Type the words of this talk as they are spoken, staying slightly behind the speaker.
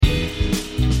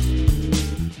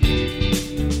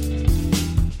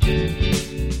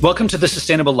Welcome to The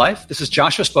Sustainable Life. This is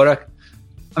Joshua Spodek.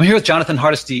 I'm here with Jonathan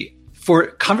Hardesty for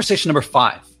conversation number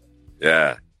 5.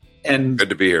 Yeah. And good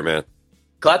to be here, man.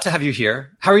 Glad to have you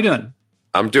here. How are you doing?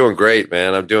 I'm doing great,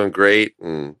 man. I'm doing great.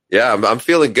 And yeah, I'm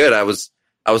feeling good. I was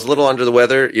a little under the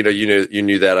weather. You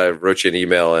knew that. I wrote you an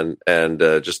email and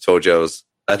just told you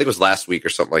I think it was last week or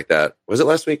something like that. Was it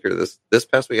last week or this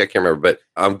past week? I can't remember, but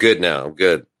I'm good now. I'm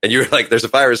good. And you were like, there's a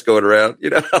virus going around.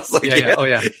 I was like, yeah. Oh,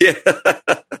 yeah. Yeah.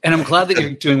 And I'm glad that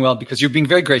you're doing well because you're being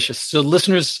very gracious. So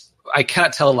listeners, I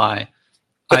cannot tell a lie.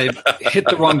 I hit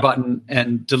the wrong button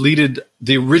and deleted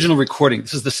the original recording.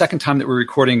 This is the second time that we're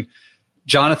recording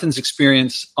Jonathan's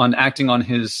experience on acting on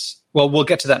we'll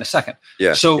get to that in a second.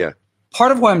 Yeah. So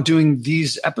part of why I'm doing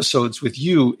these episodes with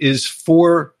you is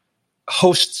for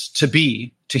hosts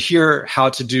to hear how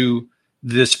to do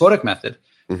the Spodek method.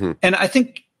 Mm-hmm. And I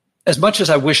think as much as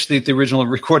I wish that the original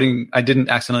recording, I didn't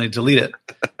accidentally delete it.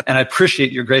 And I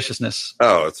appreciate your graciousness.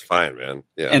 Oh, it's fine, man.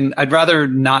 Yeah. And I'd rather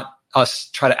not us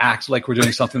try to act like we're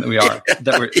doing something that we are.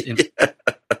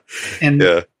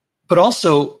 But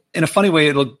also, in a funny way,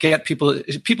 it'll get people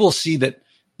will see that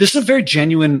this is a very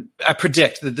genuine, I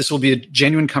predict that this will be a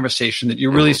genuine conversation, that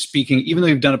you're really speaking, even though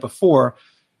you've done it before,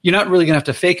 you're not really going to have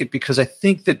to fake it, because I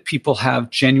think that people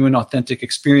have genuine, authentic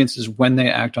experiences when they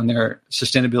act on their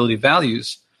sustainability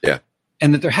values. Yeah.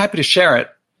 And that they're happy to share it.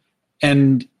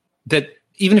 And that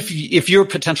even if you're a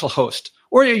potential host,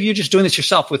 or you're just doing this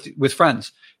yourself with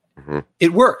friends,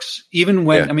 it works. Even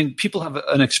when, people have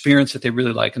an experience that they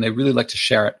really like and they really like to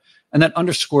share it. And that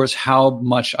underscores how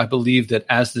much I believe that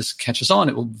as this catches on,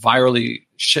 it will virally,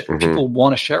 people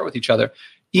want to share it with each other.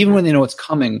 Even when they know it's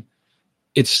coming,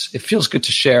 it feels good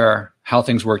to share how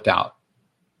things worked out.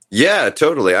 Yeah,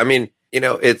 totally. I mean,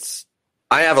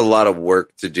 I have a lot of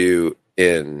work to do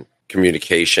in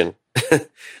communication.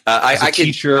 As a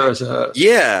teacher. I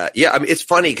mean, it's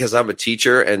funny because I'm a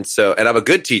teacher, and I'm a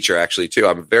good teacher actually too.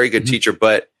 I'm a very good teacher,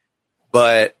 but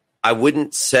I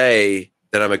wouldn't say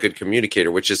that I'm a good communicator,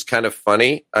 which is kind of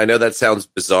funny. I know that sounds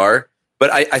bizarre,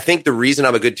 but I think the reason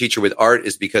I'm a good teacher with art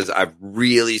is because I've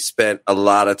really spent a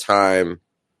lot of time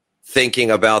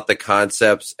thinking about the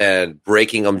concepts and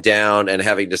breaking them down and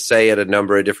having to say it a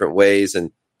number of different ways,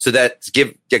 and so that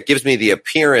gives me the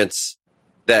appearance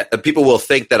that people will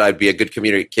think that I'd be a good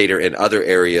communicator in other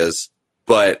areas,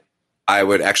 but I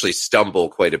would actually stumble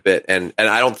quite a bit. And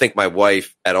I don't think my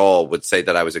wife at all would say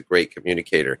that I was a great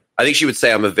communicator. I think she would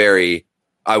say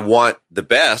I want the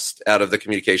best out of the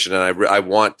communication, and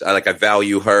I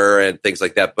value her and things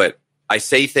like that. But I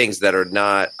say things that are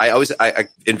not, I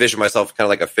envision myself kind of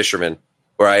like a fisherman,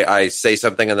 where I say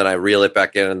something and then I reel it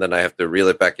back in, and then I have to reel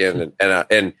it back in.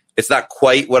 And it's not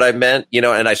quite what I meant,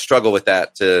 and I struggle with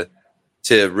that to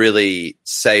really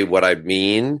say what I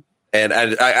mean. And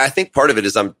I think part of it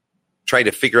is I'm trying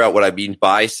to figure out what I mean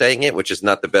by saying it, which is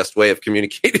not the best way of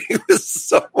communicating with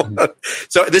someone.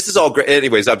 So this is all great.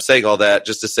 Anyways, I'm saying all that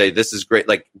just to say this is great.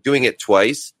 Like doing it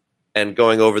twice and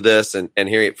going over this and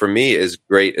hearing it for me is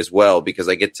great as well, because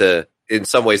I get to, in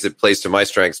some ways it plays to my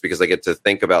strengths, because I get to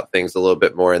think about things a little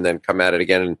bit more and then come at it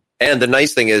again. And the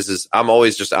nice thing is I'm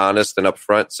always just honest and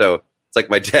upfront. So it's like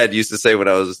my dad used to say when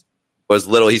I was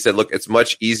little. He said, look, it's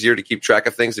much easier to keep track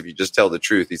of things if you just tell the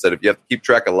truth. He said, if you have to keep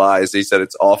track of lies, he said,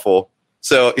 it's awful.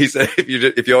 So he said,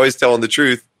 if you're always telling the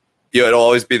truth, it'll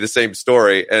always be the same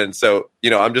story. And so,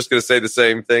 I'm just going to say the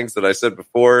same things that I said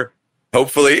before,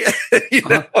 hopefully,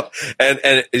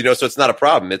 and so it's not a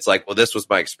problem. It's like, well, this was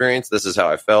my experience. This is how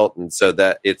I felt. And so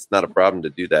that it's not a problem to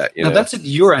do that. Now that's at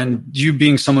your end, you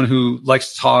being someone who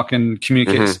likes to talk and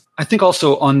communicates. I think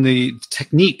also on the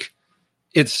technique,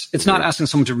 it's not asking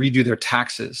someone to redo their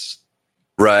taxes,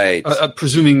 right?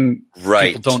 Presuming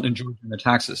people don't enjoy doing their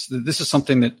taxes. This is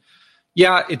something that,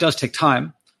 it does take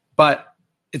time, but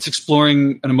it's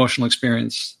exploring an emotional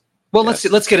experience. Well, let's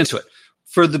get into it.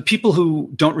 For the people who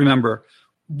don't remember,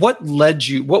 what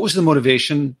was the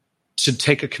motivation to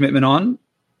take a commitment on?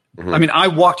 I mean, I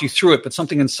walked you through it, but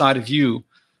something inside of you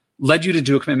led you to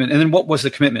do a commitment. And then what was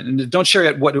the commitment? And don't share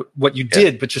yet what you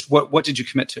did, but just what did you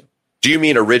commit to? Do you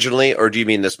mean originally, or do you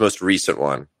mean this most recent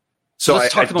one? So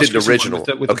let's talk I did the original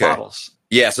with the bottles.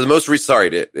 Yeah. So the most recent,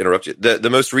 sorry to interrupt you. The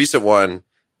most recent one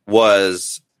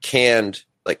was canned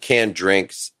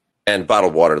drinks and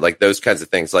bottled water, like those kinds of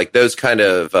things, like those kind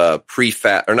of not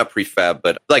prefab,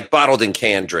 but like bottled and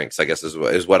canned drinks, I guess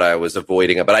is what I was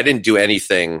avoiding. But I didn't do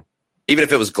anything, even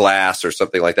if it was glass or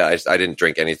something like that. I didn't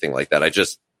drink anything like that. I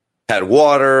just had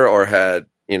water or had,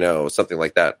 something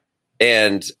like that.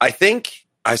 And I think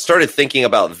I started thinking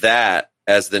about that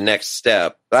as the next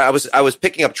step. I was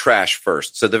picking up trash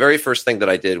first. So the very first thing that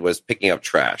I did was picking up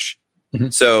trash.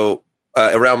 So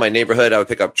around my neighborhood, I would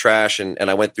pick up trash, and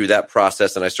I went through that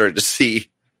process, and I started to see,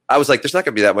 I was like, there's not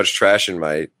going to be that much trash in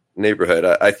my neighborhood.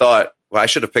 I thought, well, I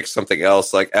should have picked something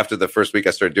else. Like after the first week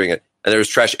I started doing it, and there was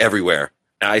trash everywhere.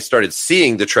 And I started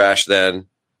seeing the trash then,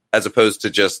 as opposed to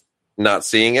just not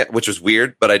seeing it, which was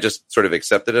weird, but I just sort of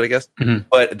accepted it, I guess. Mm-hmm.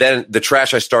 But then the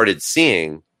trash I started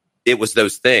seeing, it was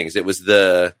those things. It was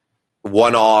the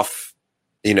one-off,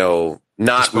 not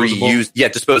reused. Yeah,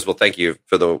 disposable. Thank you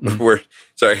for the word.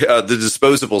 Sorry. The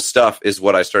disposable stuff is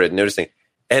what I started noticing.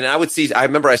 And I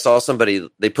remember I saw somebody,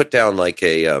 they put down like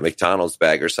a McDonald's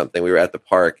bag or something. We were at the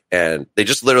park, and they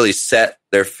just literally set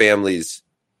their families,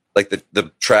 like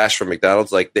the trash from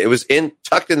McDonald's, like it was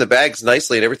tucked in the bags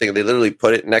nicely and everything. And they literally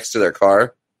put it next to their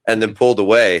car and then pulled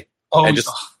away and just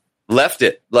left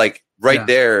it like right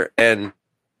there.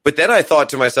 But then I thought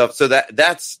to myself, so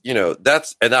that's,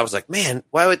 and I was like, man,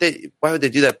 why would they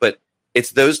do that? But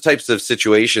it's those types of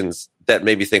situations that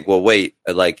made me think, well, wait,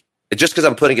 like just because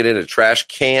I'm putting it in a trash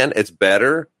can, it's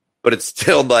better, but it's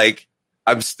still like,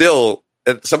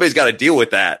 somebody's got to deal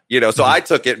with that, So I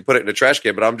took it and put it in a trash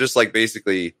can, but I'm just like,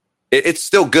 basically, it's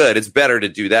still good. It's better to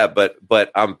do that,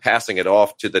 but I'm passing it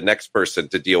off to the next person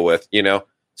to deal with,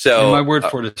 So and my word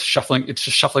for it is shuffling. It's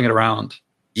just shuffling it around.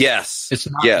 Yes. It's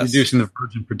not reducing the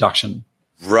virgin production.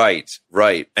 Right.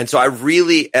 And so I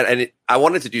really, I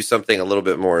wanted to do something a little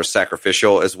bit more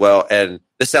sacrificial as well. And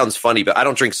this sounds funny, but I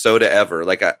don't drink soda ever.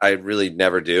 Like I really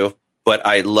never do, but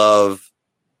I love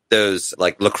those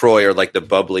like LaCroix or like the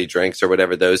bubbly drinks or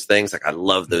whatever, those things. Like I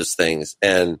love those things.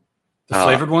 And the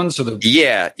flavored ones or the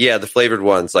the flavored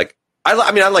ones. Like I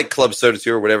like club soda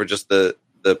too or whatever, just the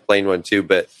plain one too,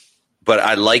 but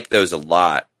I like those a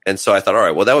lot. And so I thought, all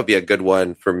right, well that would be a good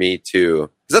one for me to,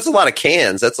 because that's a lot of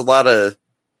cans. That's a lot of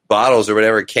bottles or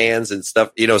whatever, cans and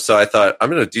stuff, so I thought I'm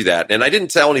going to do that. And I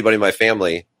didn't tell anybody in my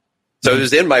family. So it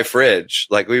was in my fridge.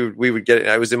 Like we would get it.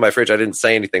 I was in my fridge. I didn't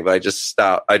say anything, but I just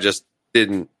stopped. I just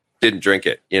didn't drink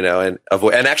it, and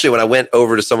actually when I went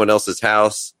over to someone else's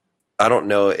house, I don't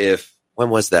know when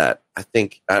was that? I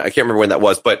think, I can't remember when that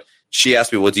was, but she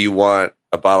asked me, well, do you want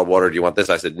a bottle of water? Do you want this?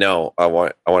 I said, no, I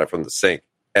want it from the sink.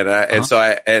 And so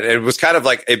it was kind of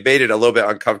like, it made it a little bit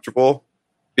uncomfortable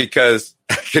because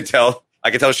I could tell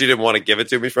she didn't want to give it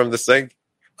to me from the sink,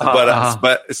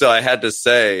 but so I had to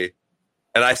say,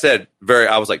 and I said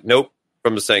I was like, nope,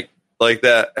 from the sink. Like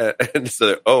that, and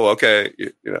so okay,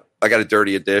 I got to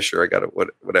dirty a dish, or I got to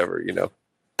whatever, or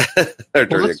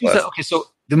let's use that. Okay, so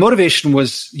the motivation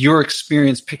was your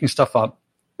experience picking stuff up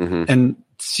and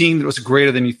seeing that it was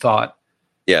greater than you thought.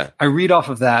 Yeah, I read off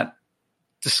of that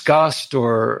disgust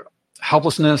or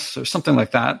helplessness or something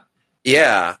like that.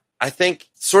 Yeah, I think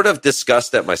sort of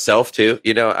disgust at myself too.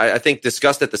 I think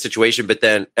disgust at the situation, but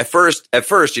then at first,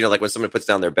 like when someone puts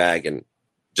down their bag and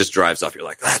just drives off, you're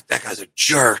like, that guy's a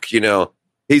jerk,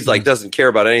 he's like, doesn't care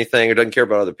about anything or doesn't care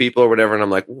about other people or whatever. And I'm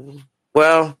like,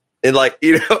 well, and like,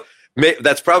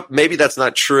 maybe that's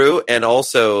not true. And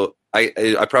also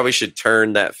I probably should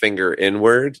turn that finger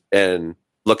inward and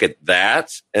look at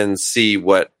that and see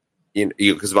what,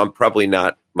 because I'm probably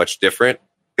not much different,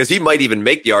 because he might even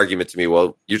make the argument to me,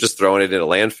 well, you're just throwing it in a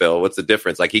landfill. What's the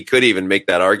difference? Like he could even make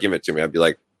that argument to me. I'd be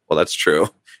like, well, that's true.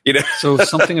 So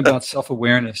something about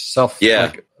self-awareness,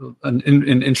 like an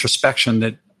introspection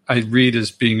that I read as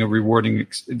being a rewarding,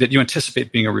 that you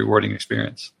anticipate being a rewarding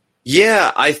experience.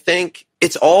 Yeah, I think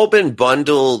it's all been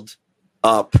bundled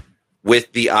up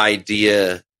with the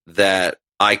idea that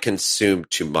I consume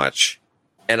too much.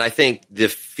 And I think the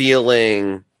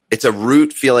feeling, it's a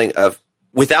root feeling of,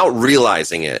 without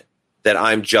realizing it, that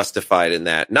I'm justified in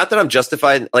that. Not that I'm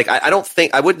justified. Like, I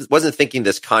wasn't thinking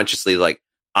this consciously, like,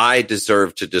 I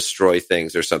deserve to destroy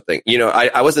things or something.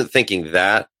 I wasn't thinking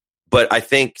that, but I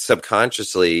think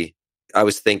subconsciously I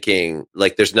was thinking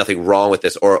like there's nothing wrong with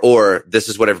this, or this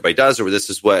is what everybody does, or this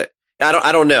is what I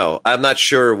don't know. I'm not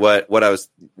sure what I was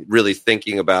really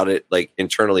thinking about it like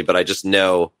internally, but I just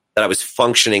know that I was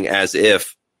functioning as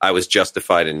if I was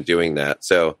justified in doing that.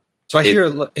 So I hear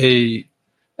an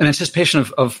anticipation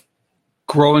of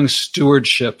growing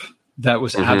stewardship that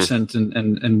was absent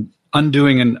and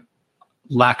undoing an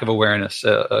lack of awareness,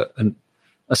 a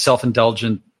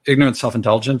self-indulgent, ignorant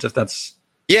self-indulgent, if that's...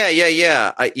 Yeah.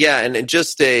 And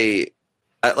just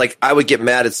like I would get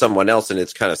mad at someone else, and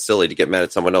it's kind of silly to get mad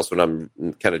at someone else when I'm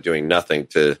kind of doing nothing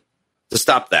to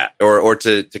stop that or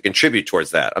to contribute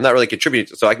towards that. I'm not really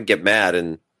contributing, so I can get mad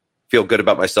and feel good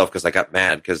about myself because I got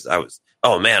mad because I was,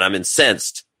 oh man, I'm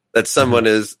incensed that someone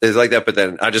is like that. But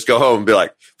then I just go home and be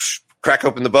like, crack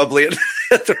open the bubbly and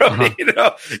throw it,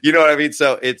 you know what I mean?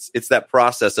 So it's that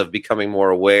process of becoming more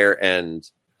aware and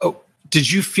did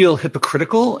you feel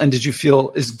hypocritical? And did you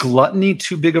feel, is gluttony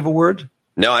too big of a word?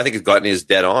 No, I think gluttony is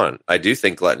dead on. I do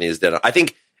think gluttony is dead on. I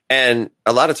think, and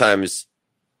a lot of times,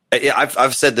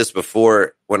 I've said this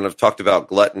before when I've talked about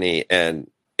gluttony, and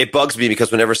it bugs me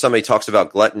because whenever somebody talks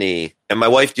about gluttony, and my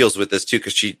wife deals with this too,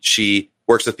 because she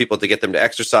works with people to get them to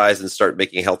exercise and start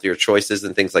making healthier choices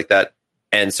and things like that.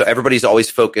 And so everybody's always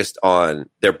focused on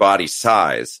their body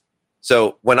size.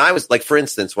 So when I was, like, for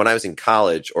instance, when I was in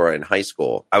college or in high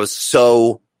school, I was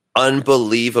so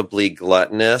unbelievably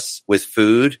gluttonous with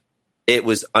food. It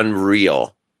was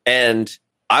unreal. And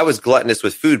I was gluttonous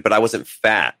with food, but I wasn't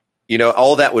fat. You know,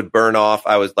 all that would burn off.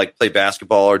 I would like play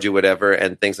basketball or do whatever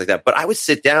and things like that. But I would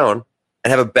sit down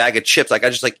and have a bag of chips. Like I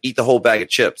just like eat the whole bag of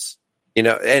chips, you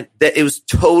know, and it was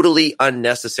totally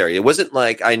unnecessary. It wasn't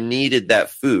like I needed that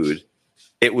food.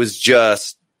 It was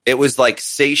just, it was like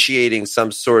satiating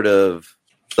some sort of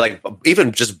like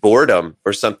even just boredom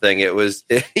or something. It was,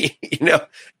 you know,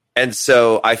 and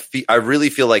so I really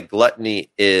feel like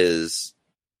gluttony is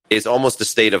almost a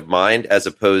state of mind as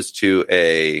opposed to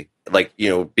a, like, you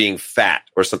know, being fat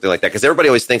or something like that. Because everybody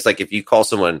always thinks like if you call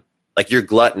someone like you're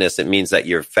gluttonous, it means that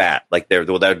you're fat. Like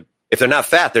if they're not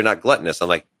fat, they're not gluttonous. I'm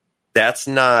like, that's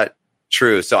not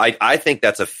true. So I think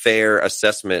that's a fair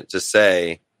assessment to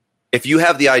say, if you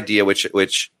have the idea, which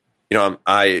you know,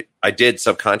 I did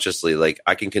subconsciously, like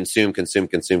I can consume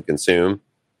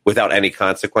without any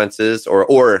consequences,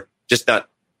 or just not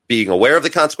being aware of the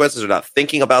consequences or not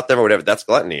thinking about them or whatever. That's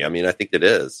gluttony. I mean, I think it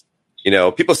is. You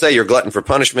know, people say you're glutton for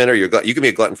punishment, or you can be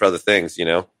a glutton for other things. You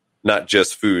know, not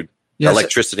just food, yes.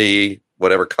 Electricity,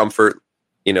 whatever, comfort.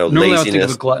 You know, normally laziness. I think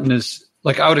of a glutton as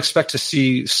like I would expect to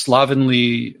see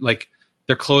slovenly, like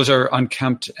their clothes are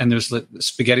unkempt and there's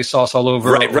spaghetti sauce all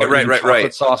over.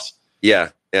 Right. Sauce. Yeah.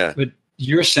 But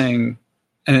you're saying,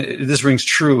 and this rings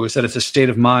true, is that it's a state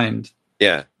of mind.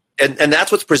 Yeah. And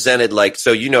that's what's presented like,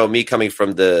 so, you know, me coming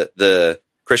from the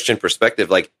Christian perspective,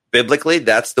 like biblically,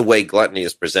 that's the way gluttony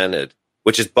is presented,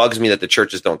 which just bugs me that the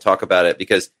churches don't talk about it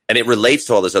and it relates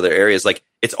to all those other areas. Like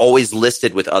it's always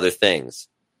listed with other things.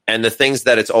 And the things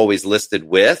that it's always listed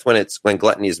with when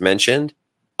gluttony is mentioned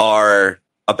are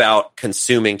about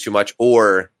consuming too much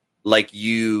or like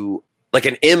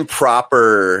an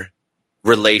improper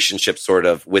relationship sort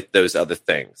of with those other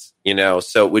things, you know?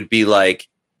 So it would be like,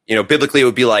 you know, biblically it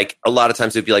would be like, a lot of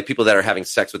times it would be like people that are having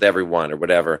sex with everyone or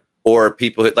whatever, or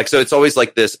people like, so it's always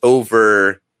like this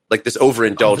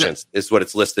overindulgence is what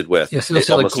it's listed with. Yes. Yeah,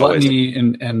 so like gluttony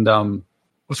and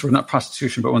what's not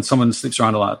prostitution, but when someone sleeps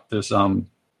around a lot, there's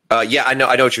yeah, I know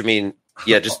what you mean.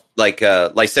 Yeah, just like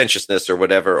licentiousness or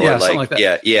whatever, or like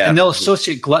that. Yeah. And they'll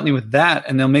associate gluttony with that,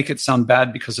 and they'll make it sound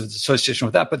bad because of the association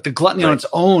with that. But the gluttony on its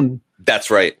own.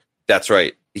 That's right.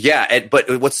 Yeah,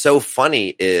 but what's so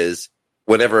funny is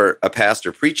whenever a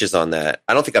pastor preaches on that,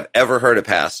 I don't think I've ever heard a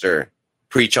pastor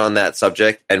preach on that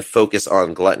subject and focus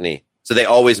on gluttony. So they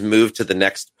always move to the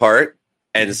next part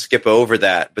and skip over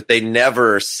that, but they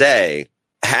never say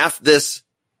half this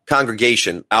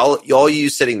congregation, all you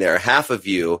sitting there, half of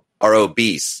you are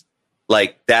obese.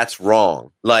 Like that's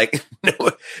wrong. Like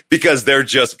no, because they're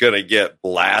just going to get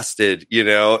blasted, you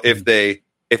know, if they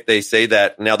say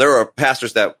that. Now there are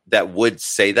pastors that would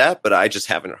say that, but I just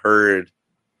haven't heard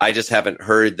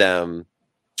them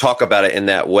talk about it in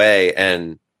that way.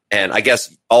 And I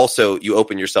guess also you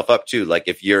open yourself up to, like,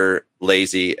 if you're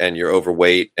lazy and you're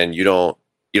overweight and you don't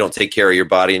take care of your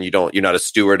body and you're not a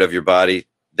steward of your body,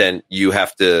 then you're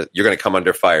going to come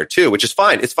under fire too, which is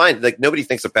fine. It's fine. Like nobody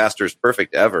thinks a pastor is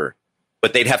perfect ever,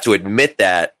 but they'd have to admit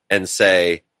that and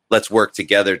say, let's work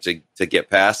together to get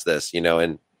past this, you know?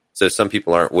 And so some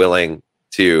people aren't willing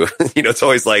to, you know, it's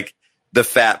always like the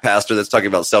fat pastor that's talking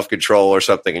about self-control or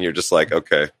something. And you're just like,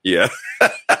 okay, yeah.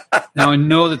 Now I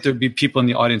know that there'd be people in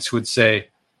the audience who would say,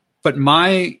 but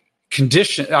my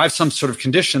condition, I have some sort of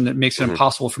condition that makes it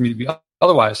impossible for me to be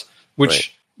otherwise,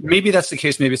 which maybe that's the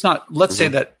case. Maybe it's not. Let's say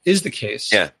that is the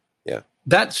case. Yeah.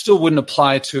 That still wouldn't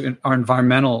apply to our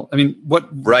environmental. I mean,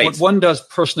 what one does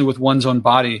personally with one's own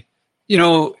body, you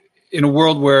know, in a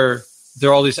world where there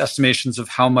are all these estimations of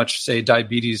how much, say,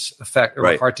 diabetes affect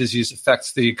or heart disease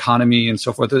affects the economy and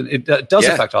so forth. It does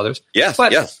affect others. Yes.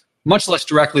 But much less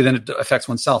directly than it affects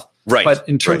oneself. Right. But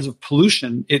in terms of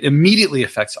pollution, it immediately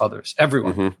affects others,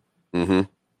 everyone.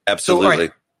 Absolutely.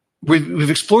 So, we've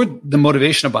explored the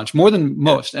motivation a bunch, more than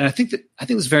most. And I think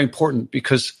it's very important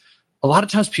because a lot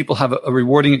of times people have a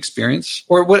rewarding experience,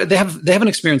 or they have an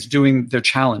experience doing their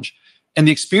challenge. And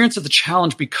the experience of the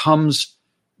challenge becomes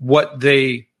what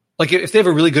they like. If they have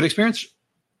a really good experience,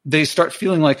 they start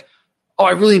feeling like, oh,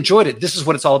 I really enjoyed it. This is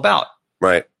what it's all about.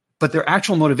 Right. But their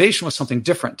actual motivation was something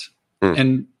different.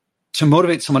 And to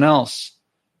motivate someone else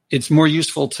it's more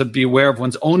useful to be aware of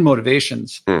one's own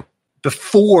motivations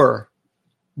before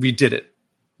we did it,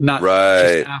 not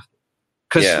just after.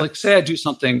 Because like, say I do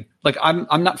something like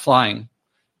I'm not flying,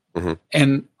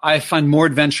 and I find more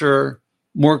adventure,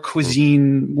 more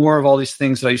cuisine, more of all these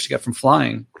things that I used to get from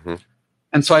flying.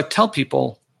 And so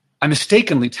I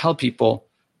mistakenly tell people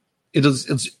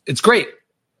it's great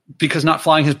because not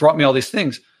flying has brought me all these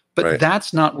things, but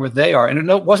that's not where they are. And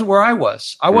it wasn't where I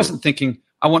was. I wasn't thinking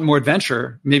I want more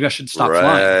adventure. Maybe I should stop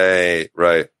flying.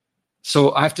 Right.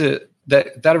 So I have to,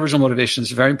 that original motivation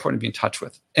is very important to be in touch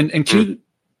with. And can you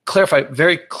clarify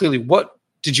very clearly, what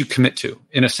did you commit to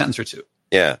in a sentence or two?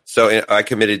 Yeah. So I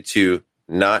committed to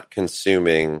not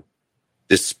consuming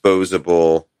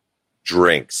disposable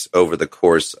drinks over the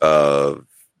course of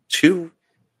two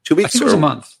weeks. I think it was a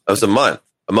month. It was a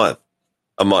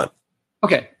month.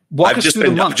 Okay. I've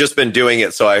just been doing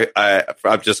it. So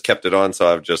I've just kept it on.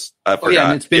 So I forgot.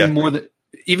 And it's been more than,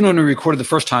 even when we recorded the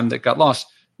first time that got lost,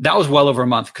 that was well over a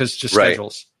month because just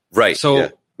schedules. Right. So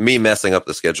me messing up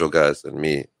the schedule, guys, and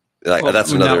me,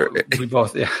 that's another. We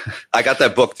both, I got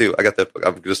that book too. I'm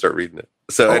going to start reading it.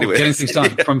 So anyway. Getting things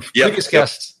done from previous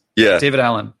guests, David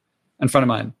Allen, and friend of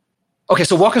mine. Okay,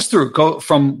 so walk us through. Go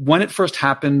from when it first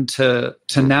happened to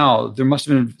now. There must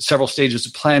have been several stages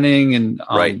of planning and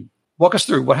walk us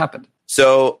through what happened.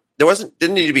 So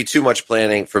didn't need to be too much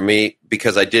planning for me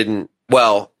because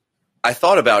I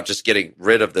thought about just getting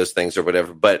rid of those things or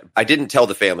whatever, but I didn't tell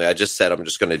the family. I just said, I'm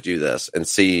just going to do this and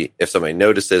see if somebody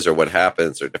notices or what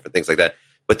happens or different things like that.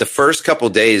 But the first couple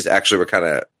of days actually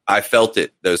were I felt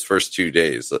it those first 2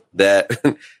 days that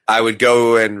I would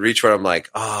go and reach where I'm like,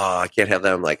 oh, I can't have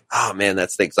that. I'm like, oh man,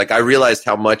 that stinks. Like I realized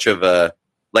how much of I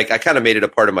kind of made it a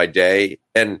part of my day.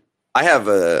 And I have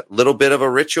a little bit of a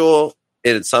ritual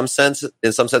in some sense,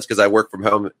 because I work from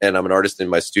home and I'm an artist in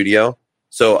my studio.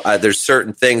 So there's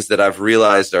certain things that I've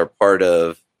realized are part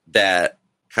of that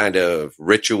kind of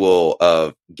ritual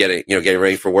of getting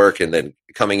ready for work and then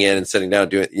coming in and sitting down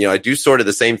doing, I do sort of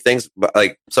the same things, but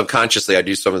like subconsciously I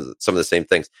do some of the same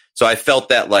things. So I felt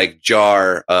that like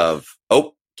jar of,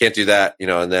 oh, can't do that,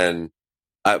 and then,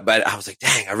 but I was like,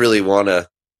 dang, I really want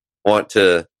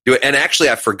to do it. And actually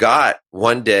I forgot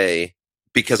one day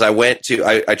because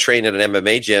I train at an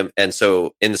MMA gym. And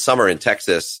so in the summer in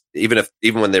Texas, even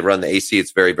when they run the AC,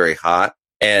 it's very, very hot.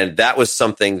 And that was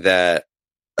something that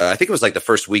I think it was like the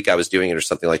first week I was doing it or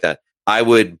something like that. I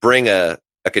would bring a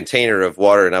container of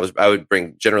water and I would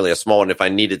bring generally a small one if I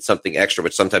needed something extra,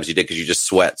 which sometimes you did because you just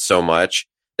sweat so much.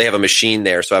 They have a machine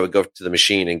there. So I would go to the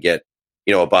machine and get,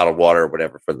 a bottle of water or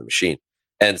whatever from the machine.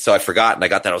 And so I forgot and I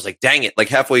got that. I was like, dang it. Like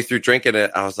halfway through drinking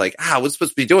it, I was like, I was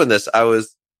supposed to be doing this. I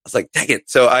was like, dang it.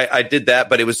 So I did that,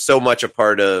 but it was so much a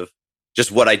part of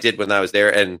just what I did when I was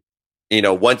there. And,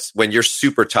 when you're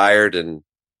super tired, and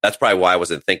that's probably why I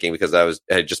wasn't thinking because I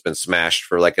had just been smashed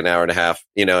for like an hour and a half,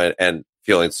 and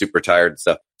feeling super tired and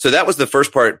stuff. So that was the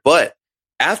first part. But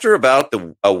after about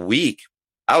a week,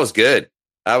 I was good.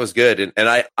 And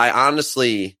I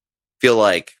honestly feel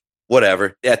like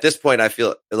whatever. At this point, I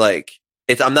feel like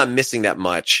I'm not missing that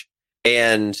much.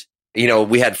 And,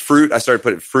 we had fruit. I started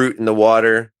putting fruit in the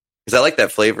water because I like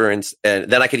that flavor. And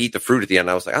then I could eat the fruit at the end.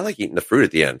 I was like, I like eating the fruit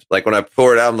at the end. Like when I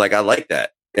pour it out, I'm like, I like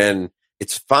that. And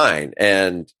it's fine.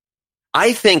 And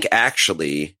I think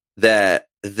actually that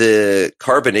the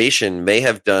carbonation may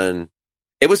have done,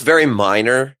 it was very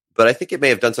minor, but I think it may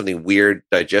have done something weird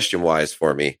digestion wise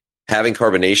for me. Having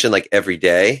carbonation like every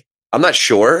day. I'm not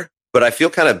sure, but I feel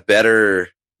kind of better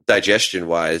digestion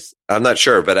wise. I'm not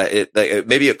sure, but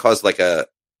maybe it caused like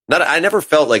I never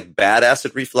felt like bad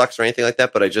acid reflux or anything like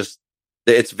that, but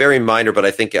it's very minor, but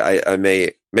I think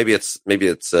maybe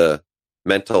it's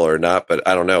mental or not, but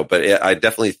I don't know. But I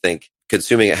definitely think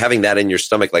having that in your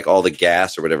stomach, like all the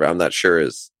gas or whatever, I'm not sure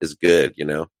is good,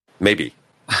 maybe.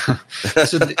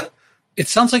 So it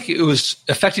sounds like it was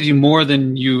affected you more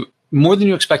than you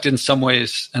expected in some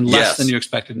ways and less than you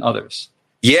expected in others.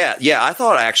 Yeah. I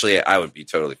thought actually I would be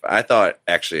totally fine. I thought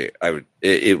actually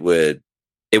it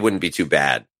wouldn't be too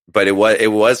bad. But it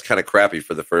was kind of crappy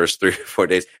for the first 3 or 4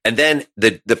 days. And then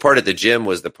the part at the gym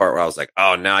was the part where I was like,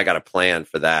 oh, now I got to plan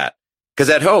for that. Because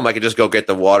at home, I could just go get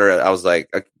the water. I was like,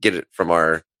 I could get it from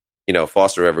our,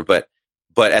 Foster River. But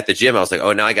at the gym, I was like,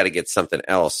 oh, now I got to get something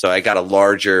else. So I got a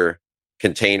larger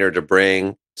container to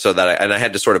bring so that I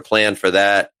had to sort of plan for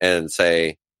that and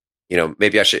say,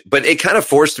 maybe I should. But it kind of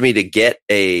forced me to get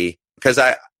because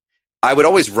I would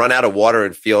always run out of water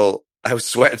and feel, I was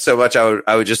sweating so much.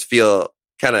 I would just feel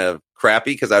kind of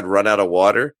crappy because I'd run out of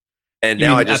water. And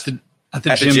now I just at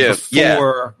the gym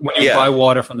before when you buy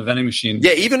water from the vending machine.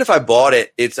 Yeah, even if I bought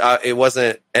it, it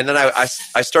wasn't. And then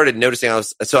I started noticing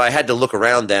so I had to look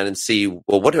around then and see,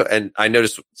 well, and I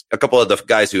noticed a couple of the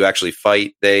guys who actually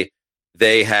fight, they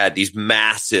had these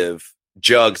massive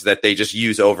jugs that they just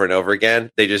use over and over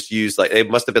again. They just use it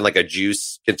must have been like a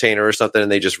juice container or something,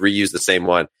 and they just reuse the same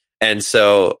one. And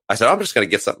so I said, I'm just going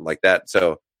to get something like that.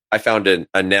 So I found a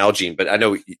Nalgene, but I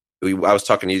know I was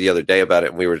talking to you the other day about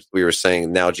it, and we were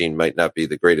saying Nalgene might not be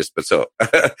the greatest, but so I'm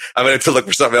going to have to look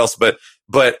for something else.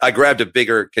 But I grabbed a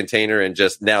bigger container, and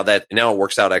just now it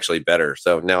works out actually better.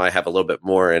 So now I have a little bit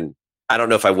more, and I don't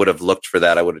know if I would have looked for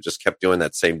that. I would have just kept doing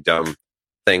that same dumb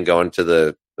thing going to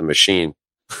the machine.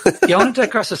 Yeah, I want to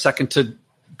digress a second to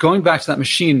going back to that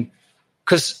machine,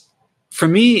 because for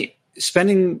me,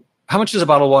 how much is a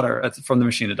bottle of water from the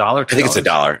machine? $1? $2? I think it's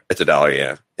 $1. It's $1.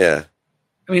 Yeah. Yeah.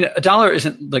 I mean, $1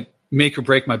 isn't like make or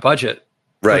break my budget.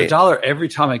 Right. But $1 every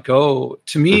time I go,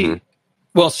 to me,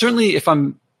 well, certainly if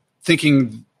I'm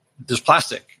thinking there's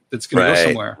plastic that's going to go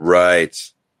somewhere.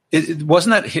 Right. It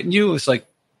wasn't that hitting you? It's like,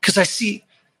 because I see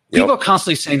people are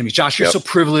constantly saying to me, Josh, you're so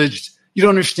privileged. You don't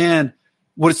understand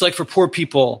what it's like for poor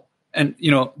people. And,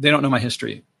 they don't know my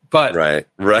history. But right.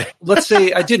 Let's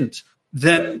say I didn't.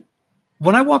 Then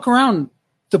when I walk around,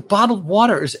 the bottled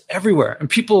water is everywhere. And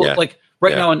people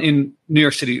now in New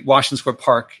York City, Washington Square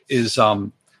Park is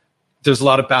there's a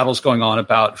lot of battles going on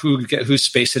about whose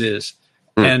space it is.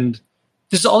 And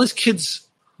there's all these kids.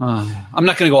 I'm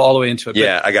not going to go all the way into it.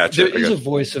 Yeah, I got you. There is a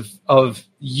voice of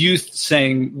youth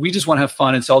saying, we just want to have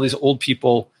fun. It's all these old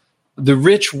people, the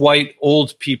rich, white,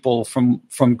 old people from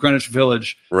Greenwich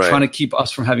Village trying to keep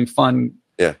us from having fun.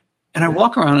 Yeah. And I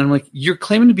walk around and I'm like, you're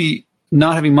claiming to be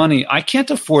not having money. I can't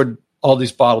afford all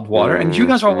these bottled water. And you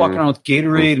guys are walking around with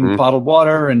Gatorade and bottled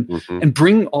water and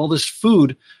bring all this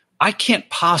food. I can't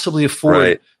possibly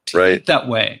afford to eat that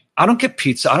way. I don't get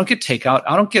pizza. I don't get takeout.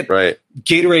 I don't get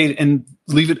Gatorade and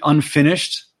leave it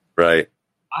unfinished. Right.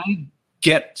 I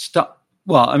get stuff.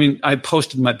 Well, I mean, I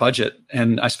posted my budget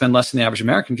and I spend less than the average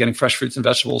American getting fresh fruits and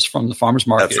vegetables from the farmer's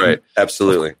market. That's right.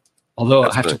 Absolutely. Although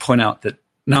I have to point out that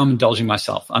now I'm indulging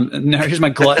myself. Now here's my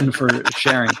glutton for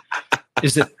sharing.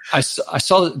 Is that I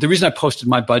saw the reason I posted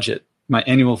my budget, my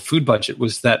annual food budget,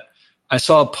 was that I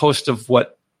saw a post of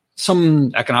what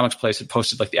some economics place had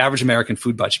posted, like the average American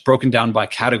food budget broken down by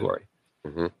category.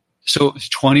 So it was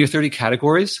 20 or 30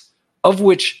 categories, of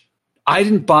which I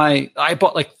didn't buy. I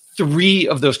bought like 3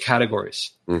 of those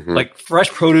categories, like fresh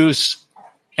produce.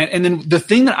 And then the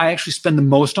thing that I actually spend the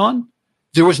most on,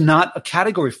 there was not a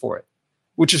category for it,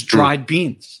 which is dried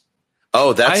beans.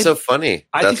 Oh, that's so funny.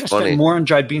 I think I spent more on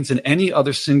dried beans than any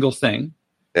other single thing.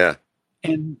 Yeah.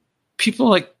 And people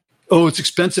are like, oh, it's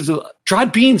expensive.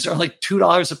 Dried beans are like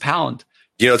 $2 a pound.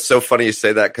 It's so funny you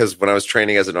say that, because when I was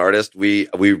training as an artist, we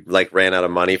like ran out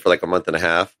of money for like a month and a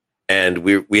half. And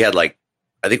we had I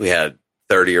think we had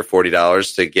 $30 or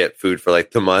 $40 to get food for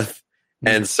like the month.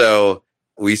 And so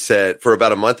we said, for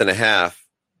about a month and a half,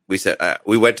 we said,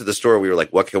 we went to the store. We were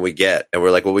like, what can we get? And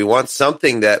we're like, well, we want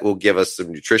something that will give us some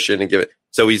nutrition and give it.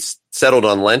 So we settled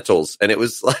on lentils, and it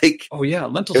was like, oh yeah,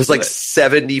 lentils. It was like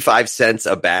 75 cents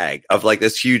a bag of like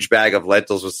this huge bag of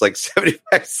lentils was like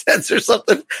 75 cents or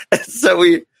something. And so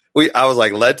I was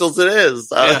like, lentils it is.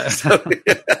 So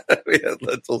we had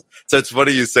lentils. So it's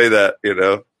funny you say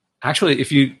that,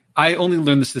 Actually, I only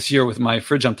learned this year with my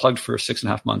fridge unplugged for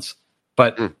 6.5 months,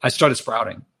 but I started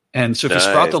sprouting. And so if you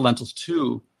sprout the lentils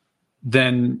too,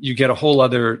 then you get a whole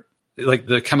other, like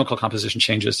the chemical composition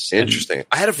changes. Interesting.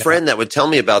 I had a friend that would tell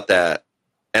me about that,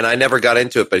 and I never got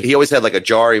into it, but he always had like a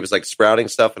jar. He was like sprouting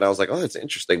stuff, and I was like, oh, that's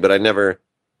interesting. But I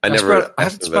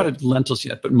haven't sprouted lentils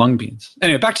yet, but mung beans.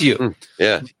 Anyway, back to you.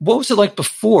 Yeah. What was it like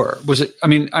before? Was it, I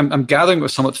mean, I'm gathering it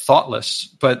was somewhat thoughtless,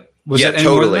 but was it any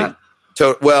more than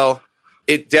that? Well,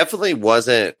 it definitely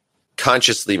wasn't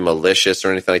consciously malicious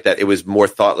or anything like that. It was more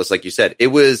thoughtless, like you said. It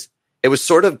was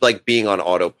sort of like being on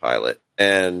autopilot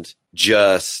and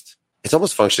just, it's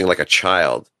almost functioning like a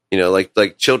child,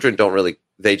 like children don't really,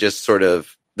 they just sort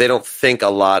of, they don't think a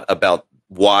lot about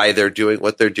why they're doing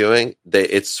what they're doing.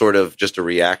 It's sort of just a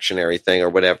reactionary thing or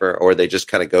whatever, or they just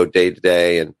kind of go day to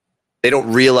day, and they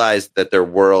don't realize that their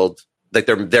world, like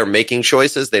they're making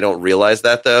choices. They don't realize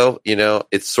that though, is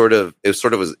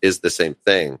the same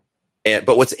thing.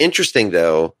 But what's interesting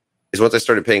though, is once I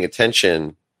started paying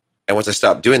attention, and once I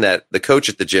stopped doing that, the coach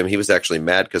at the gym, he was actually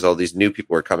mad because all these new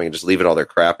people were coming and just leaving all their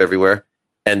crap everywhere.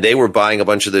 And they were buying a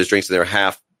bunch of those drinks, and they were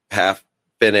half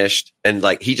finished. And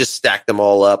like, he just stacked them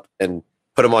all up and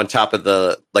put them on top of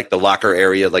the locker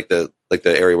area, like the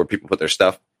area where people put their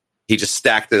stuff. He just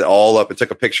stacked it all up and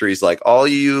took a picture. He's like, all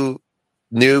you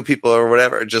new people or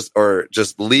whatever, or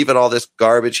just leaving all this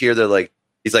garbage here. They're like,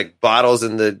 he's like bottles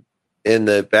in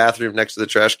the bathroom next to the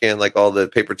trash can, like all the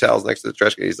paper towels next to the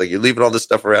trash can. He's like, you're leaving all this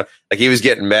stuff around. Like he was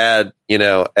getting mad,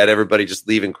 at everybody just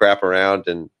leaving crap around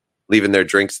and leaving their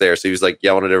drinks there. So he was like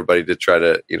yelling at everybody to try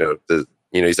to,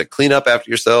 he's like, clean up after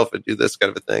yourself and do this kind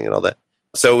of a thing and all that.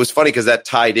 So it was funny because that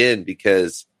tied in,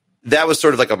 because that was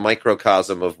sort of like a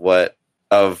microcosm of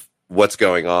what's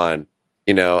going on,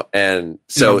 and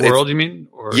so in the world, you mean?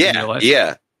 Or in your life?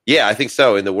 Yeah, I think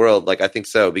so. In the world, like I think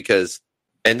so, because,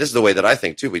 and this is the way that I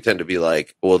think too. We tend to be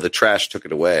like, well, the trash took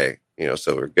it away,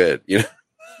 so we're good,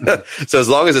 So as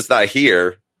long as it's not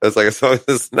here, it's like, as long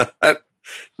as it's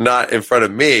not in front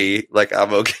of me, like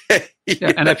I'm okay.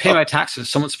 Yeah, and I pay my taxes.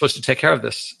 Someone's supposed to take care of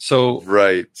this, so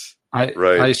right.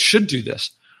 I should do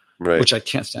this, right? Which I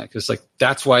can't stand, because like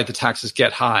that's why the taxes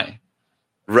get high,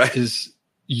 right? Is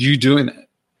you doing that?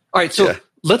 All right, so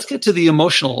let's get to the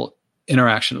emotional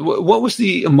interaction. What was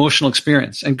the emotional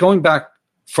experience? And going back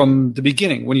from the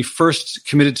beginning, when you first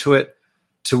committed to it,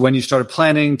 to when you started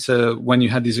planning, to when you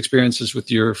had these experiences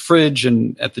with your fridge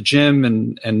and at the gym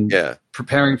and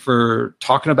preparing for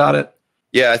talking about it.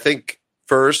 Yeah, I think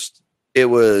first it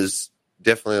was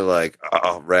definitely like,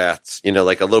 oh, rats,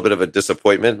 like a little bit of a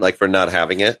disappointment, like for not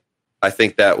having it. I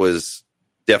think that was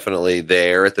definitely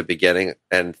there at the beginning,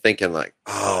 and thinking like,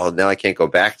 oh, now I can't go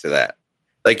back to that.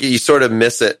 Like you sort of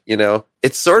miss it,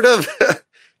 It's sort of,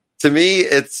 to me,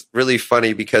 it's really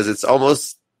funny because it's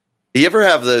almost, do you ever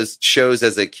have those shows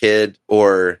as a kid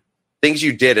or things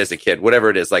you did as a kid, whatever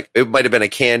it is, like it might have been a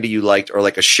candy you liked or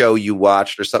like a show you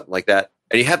watched or something like that,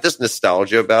 and you have this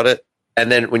nostalgia about it.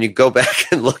 And then when you go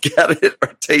back and look at it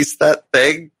or taste that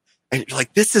thing, and you're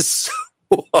like, this is so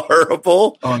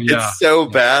horrible. Oh, yeah. It's so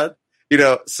bad,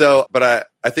 So, but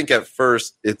I think at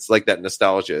first it's like that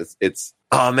nostalgia. It's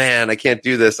oh man, I can't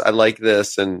do this. I like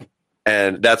this. And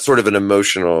that's sort of an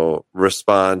emotional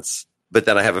response. But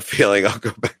then I have a feeling I'll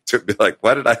go back to it and be like,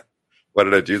 why did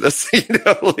I do this?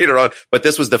 Later on. But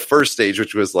this was the first stage,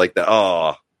 which was like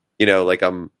like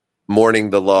I'm mourning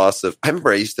the loss of, I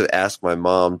remember I used to ask my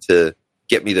mom to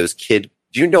get me those do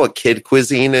you know what kid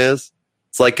cuisine is?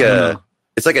 It's like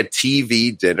it's like a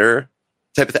TV dinner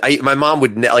type of thing. My mom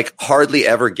would hardly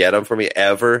ever get them for me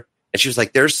ever. And she was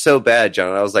like, they're so bad, John.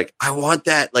 And I was like, I want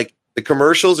that, like the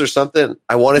commercials or something.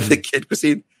 I wanted the kid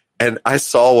cuisine. And I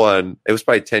saw one, it was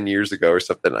probably 10 years ago or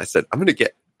something. I said, I'm going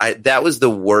to that was the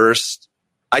worst.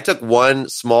 I took one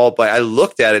small bite. I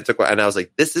looked at it, and I was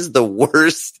like, this is the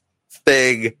worst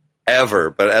thing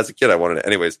ever. But as a kid, I wanted it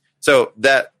anyways. So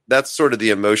that's sort of the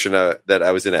emotion that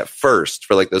I was in at first,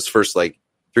 for like those first like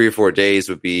 3 or 4 days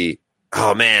would be,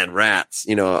 oh man, rats,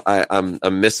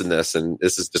 I'm missing this, and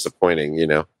this is disappointing,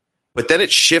 But then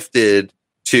it shifted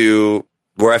to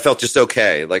where I felt just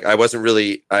okay. Like I wasn't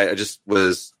really, I just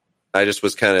was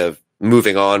kind of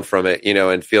moving on from it,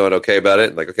 and feeling okay about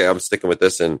it. Like, okay, I'm sticking with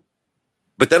this.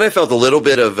 But then I felt a little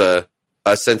bit of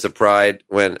a sense of pride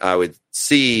when I would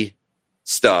see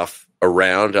stuff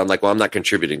around. I'm like, well, I'm not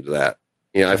contributing to that.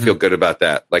 I feel good about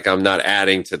that. Like I'm not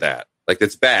adding to that. Like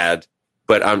it's bad,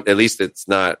 but at least it's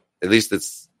not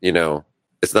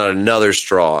another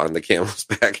straw on the camel's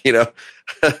back,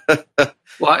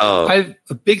 Well, I have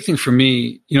a big thing for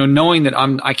me, knowing that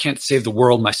I can't save the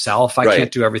world myself. I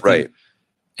can't do everything.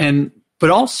 Right. But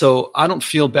also I don't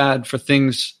feel bad for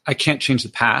things. I can't change the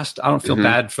past. I don't feel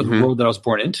bad for the world that I was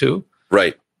born into.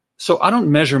 Right. So I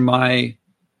don't measure my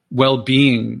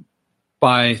well-being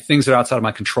by things that are outside of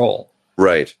my control.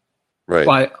 Right.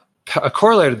 Right. A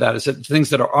corollary to that is that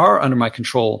things that are under my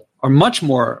control are much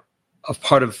more a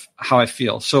part of how I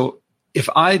feel. So if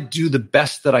I do the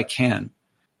best that I can,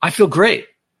 I feel great.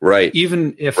 Right.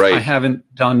 Even if I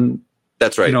haven't done,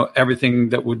 that's right. Everything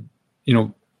that would,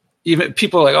 even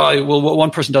people are like, oh, well, what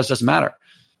one person does doesn't matter.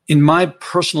 In my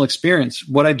personal experience,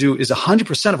 what I do is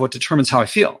 100% of what determines how I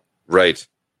feel. Right.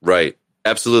 Right.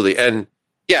 Absolutely. And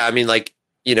yeah, I mean, like,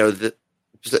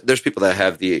 there's people that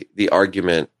have the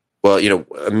argument, well,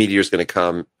 a meteor is going to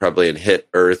come probably and hit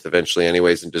Earth eventually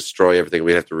anyways and destroy everything.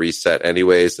 We have to reset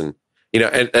anyways. And,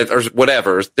 or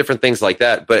whatever, different things like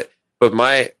that. But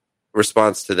my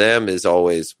response to them is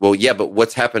always, well, yeah, but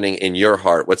what's happening in your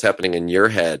heart? What's happening in your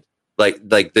head? Like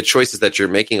the choices that you're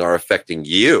making are affecting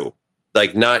you.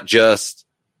 Like not just,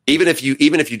 even if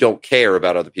you don't care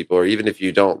about other people, or even if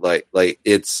you don't like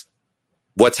it's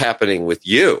what's happening with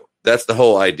you. That's the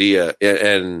whole idea.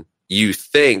 And you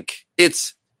think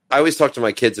I always talk to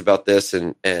my kids about this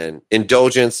and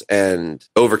indulgence and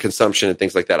overconsumption and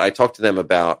things like that. I talk to them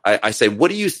about, I say, what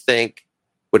do you think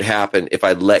would happen if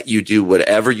I let you do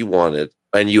whatever you wanted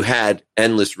and you had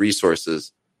endless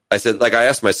resources? I said, like I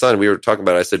asked my son, we were talking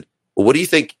about it, I said, well, what do you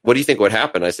think would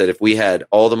happen? I said, if we had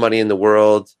all the money in the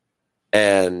world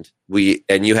and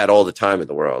you had all the time in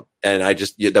the world, and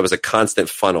that was a constant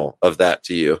funnel of that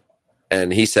to you.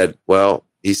 And he said,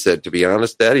 to be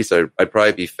honest, Dad, he said, I'd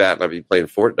probably be fat and I'd be playing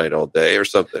Fortnite all day or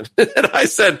something. And I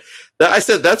said,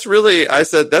 that's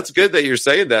good that you're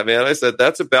saying that, man. I said,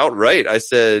 that's about right. I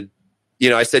said,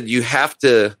 you have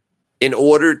to, in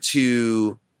order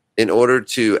to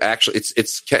actually,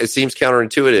 it seems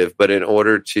counterintuitive, but in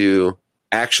order to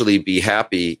actually be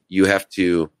happy, you have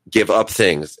to give up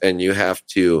things and you have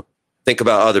to think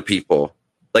about other people.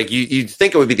 Like you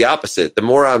think it would be the opposite. The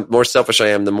more selfish I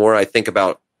am, the more I think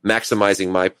about maximizing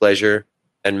my pleasure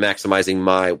and maximizing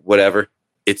my whatever.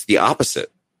 It's the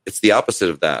opposite. It's the opposite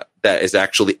of that. That is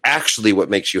actually what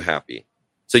makes you happy.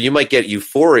 So you might get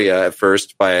euphoria at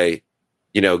first by,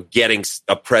 getting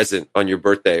a present on your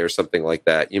birthday or something like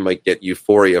that. You might get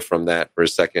euphoria from that for a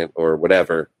second or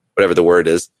whatever the word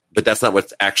is. But that's not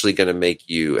what's actually going to make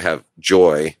you have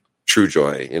joy, true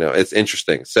joy. It's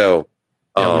interesting. So,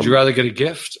 would you rather get a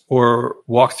gift or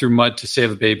walk through mud to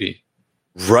save a baby?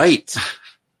 Right.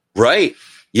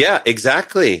 Yeah,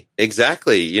 exactly.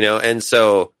 And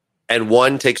so, and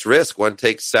one takes risk, one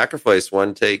takes sacrifice,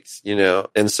 one takes,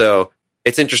 and so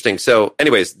it's interesting. So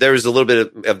anyways, there was a little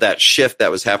bit of that shift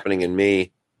that was happening in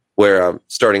me where I'm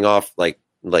starting off like,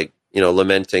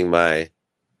 lamenting oh,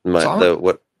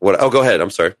 go ahead. I'm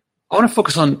sorry. I want to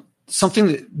focus on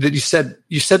something that you said.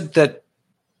 You said that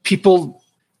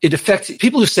it affects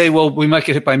people who say, well, we might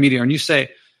get hit by a meteor. And you say,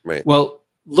 right. Well,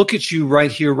 look at you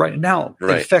right here, right now.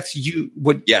 Right. It affects you.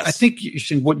 Yes. I think you're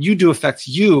saying what you do affects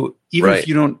you, even if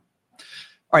you don't. All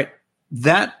right.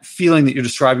 That feeling that you're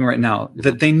describing right now,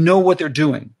 that they know what they're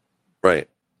doing. Right.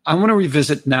 I want to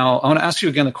revisit now. I want to ask you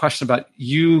again the question about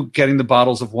you getting the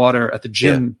bottles of water at the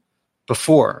gym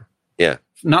before. Yeah.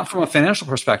 Not from a financial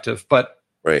perspective, but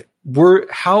right.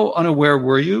 How unaware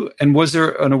were you? And was there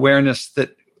an awareness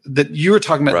that you were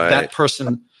talking about that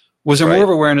person? Was there more of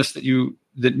awareness that you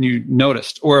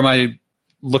noticed? Or am I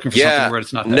looking for something where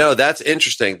it's not there? No, that's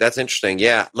interesting.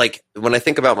 Yeah. Like when I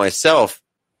think about myself,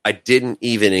 I didn't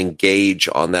even engage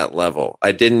on that level.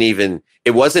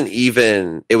 It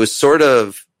was sort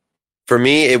of, for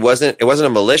me, it wasn't a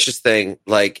malicious thing.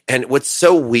 Like, and what's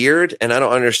so weird, and I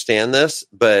don't understand this,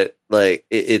 but like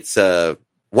it's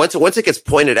once it gets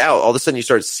pointed out, all of a sudden you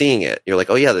start seeing it. You're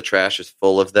like, oh yeah, the trash is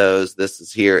full of those. This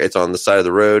is here. It's on the side of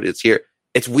the road. It's here.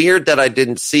 It's weird that I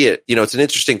didn't see it. It's an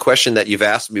interesting question that you've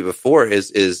asked me before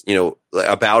is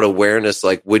about awareness.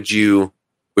 Like, would you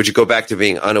go back to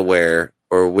being unaware,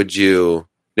 or would you,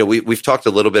 we've talked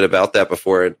a little bit about that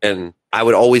before, and I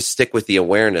would always stick with the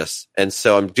awareness. And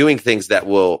so I'm doing things that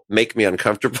will make me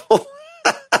uncomfortable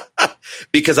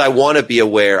because I want to be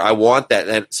aware. I want that.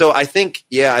 And so I think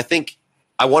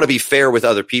I want to be fair with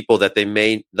other people, that they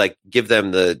may like give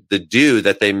them the due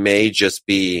that they may just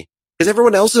be, because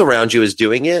everyone else around you is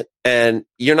doing it and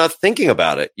you're not thinking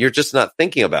about it. You're just not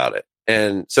thinking about it.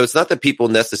 And so it's not that people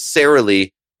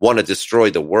necessarily want to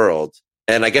destroy the world.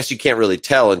 And I guess you can't really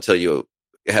tell until you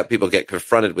have people get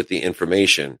confronted with the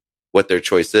information, what their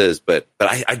choice is. But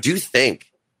I do think,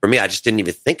 for me, I just didn't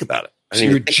even think about it. So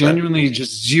you're genuinely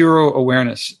just zero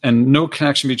awareness and no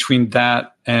connection between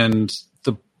that and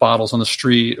the bottles on the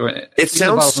street. It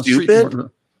sounds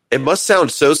stupid. It must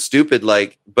sound so stupid,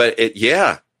 but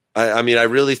I mean, I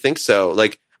really think so.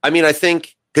 I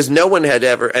think because no one had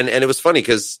ever, and it was funny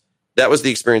because that was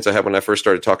the experience I had when I first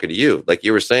started talking to you. Like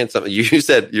you were saying something, you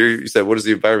said, what does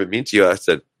the environment mean to you? I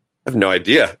said, I have no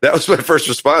idea. That was my first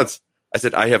response. I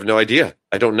said, I have no idea.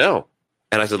 I don't know.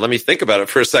 And I said, let me think about it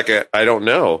for a second. I don't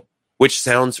know, which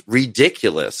sounds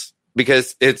ridiculous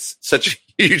because it's such a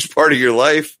huge part of your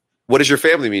life. What does your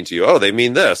family mean to you? Oh, they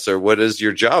mean this. Or what does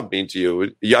your job mean to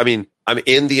you? I mean, I'm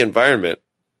in the environment.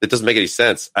 It doesn't make any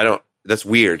sense. That's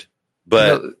weird.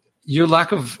 But your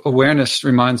lack of awareness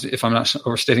reminds me, if I'm not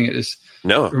overstating it,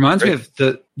 reminds me of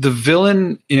the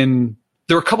villain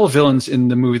there were a couple of villains in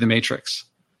the movie The Matrix.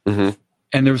 Mm-hmm.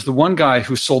 And there was the one guy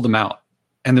who sold them out.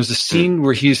 And there's a scene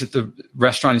where he's at the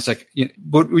restaurant. He's like,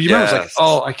 remember, it's like,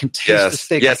 oh, I can taste the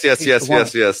steak.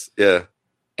 Yes. Yeah.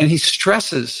 And he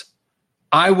stresses,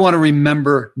 I want to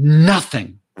remember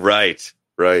nothing. Right.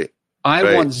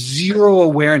 I want zero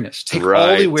awareness. Take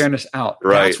all the awareness out.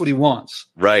 Right. That's what he wants.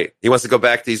 Right. He wants to go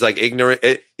back to, he's like ignorant.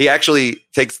 He actually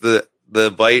takes the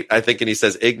bite, I think, and he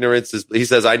says, he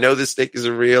says, I know this steak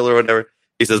isn't real or whatever.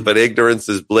 He says, but ignorance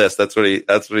is bliss. That's what he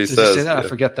Did says. You say that? Yeah. I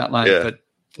forget that line. Yeah. But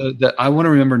that I want to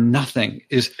remember nothing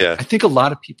is, I think a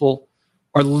lot of people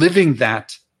are living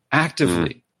that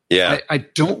actively. Yeah. I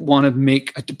don't want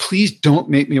to please don't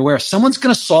make me aware. Someone's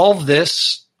going to solve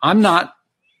this. I'm not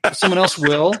someone else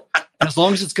will. And as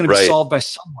long as it's going to be solved by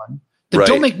someone, then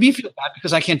don't make me feel bad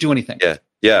because I can't do anything.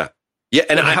 Yeah.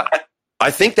 And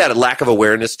I think that lack of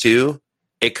awareness too,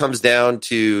 it comes down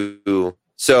to,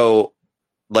 so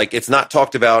like it's not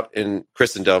talked about in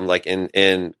Christendom, like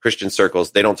in Christian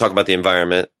circles, they don't talk about the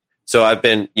environment. So I've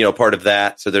been, part of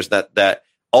that. So there's that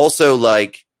also,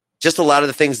 like, just a lot of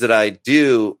the things that I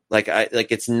do,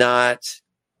 it's not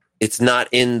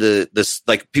in the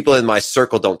like, people in my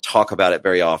circle don't talk about it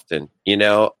very often, And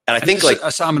I think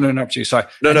I'm going to interrupt you. Sorry.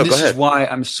 No, go ahead. This is why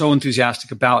I'm so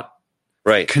enthusiastic about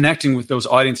connecting with those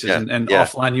audiences and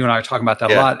offline. You and I are talking about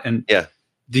that a lot. And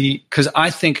because I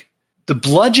think the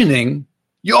bludgeoning,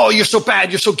 you're so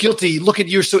bad, you're so guilty. Look at,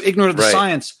 you're so ignorant of the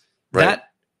science. That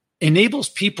enables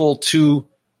people to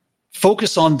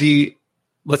focus on the,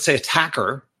 let's say,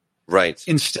 attacker,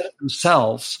 instead of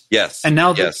themselves. Yes. And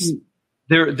now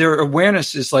their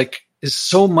awareness is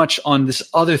so much on this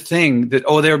other thing that,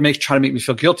 they're trying to make me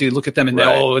feel guilty. Look at them and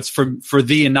it's for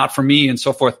thee and not for me and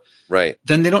so forth. Right.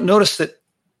 Then they don't notice that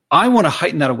I want to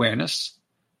heighten that awareness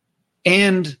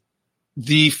and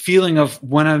the feeling of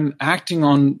when I'm acting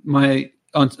on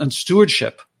on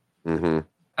stewardship. Mm-hmm.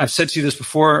 I've said to you this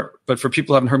before, but for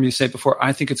people who haven't heard me say it before,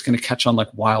 I think it's going to catch on like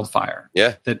wildfire.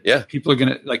 That people are going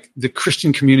to, like, the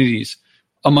Christian communities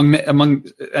among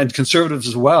and conservatives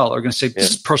as well, are going to say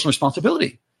this is personal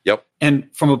responsibility. Yep. And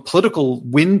from a political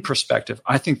win perspective,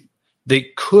 I think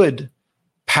they could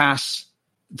pass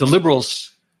the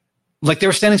liberals like they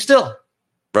were standing still.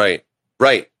 Right.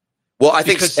 Well, I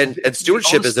think and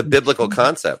stewardship is a biblical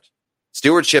concept.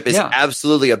 Stewardship is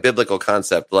absolutely a biblical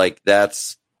concept. Like,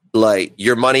 that's like,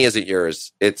 your money isn't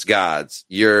yours, it's God's.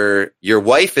 Your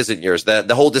wife isn't yours.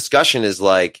 The whole discussion is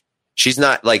like, she's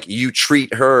not, like, you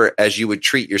treat her as you would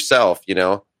treat yourself,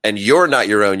 and you're not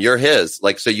your own, you're his.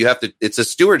 Like, so you have to, it's a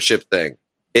stewardship thing.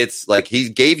 It's like, he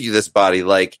gave you this body,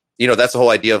 like, that's the whole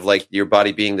idea of like your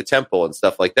body being the temple and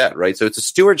stuff like that, right? So it's a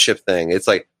stewardship thing. It's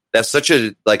like, that's such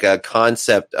a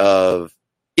concept of,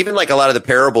 even like a lot of the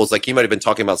parables, like, he might have been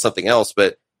talking about something else,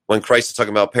 but when Christ is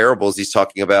talking about parables, he's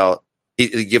talking about,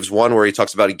 he gives one where he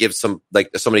talks about, he gives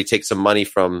somebody takes some money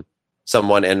from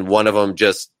someone, and one of them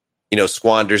just,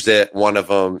 squanders it. One of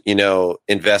them,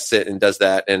 invests it and does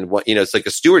that. And what, it's like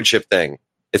a stewardship thing.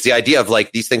 It's the idea of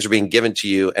like, these things are being given to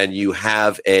you and you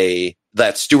have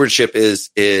that stewardship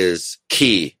is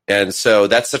key. And so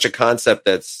that's such a concept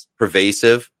that's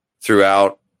pervasive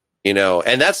throughout,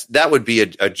 and that would be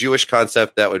a Jewish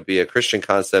concept. That would be a Christian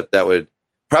concept. That would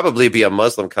probably be a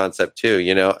Muslim concept too,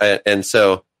 and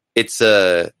so it's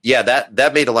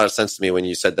that made a lot of sense to me when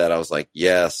you said that. I was like,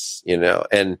 yes,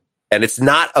 and it's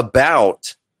not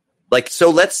about, like, so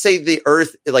let's say the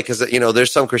earth, like, cause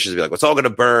there's some Christians be like, well, it's all going to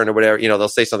burn or whatever, they'll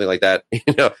say something like that,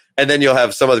 and then you'll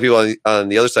have some other people on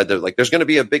the other side that are like, there's going to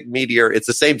be a big meteor. It's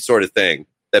the same sort of thing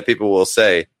that people will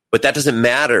say, but that doesn't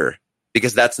matter,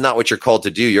 because that's not what you're called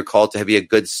to do. You're called to be a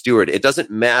good steward. It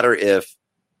doesn't matter if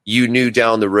you knew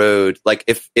down the road, like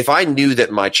if I knew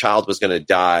that my child was going to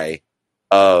die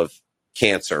of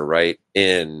cancer, right,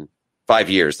 in 5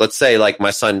 years, let's say like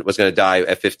my son was going to die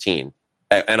at 15,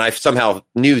 and I somehow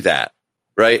knew that,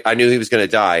 right? I knew he was going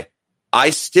to die. I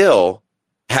still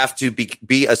have to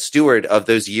be a steward of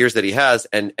those years that he has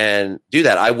and do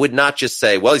that. I would not just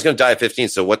say, well, he's going to die at 15,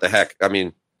 so what the heck? I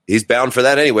mean, he's bound for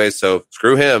that anyway, so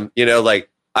screw him. Like,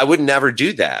 I would never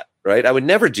do that, right? I would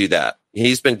never do that.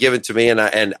 He's been given to me,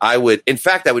 and I would, in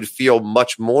fact, I would feel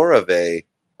much more of a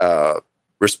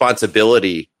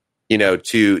responsibility,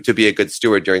 to be a good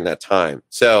steward during that time.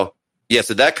 So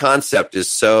so that concept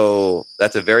is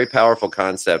that's a very powerful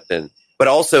concept, but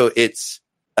also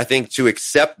I think to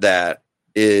accept that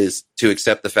is to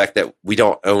accept the fact that we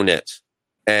don't own it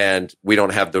and we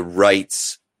don't have the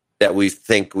rights that we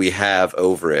think we have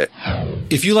over it.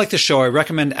 If you like the show, I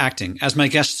recommend acting, as my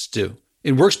guests do.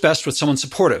 It works best with someone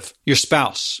supportive, your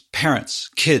spouse, parents,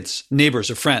 kids, neighbors,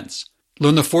 or friends.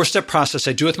 Learn the 4-step process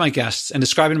I do with my guests and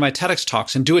describe in my TEDx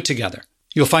talks, and do it together.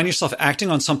 You'll find yourself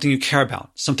acting on something you care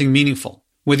about, something meaningful.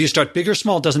 Whether you start big or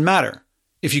small doesn't matter.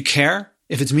 If you care,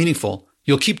 if it's meaningful,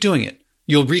 you'll keep doing it.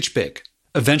 You'll reach big.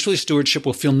 Eventually, stewardship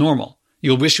will feel normal.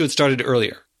 You'll wish you had started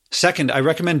earlier. Second, I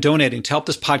recommend donating to help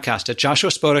this podcast at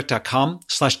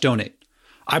joshuaspodek.com/donate.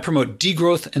 I promote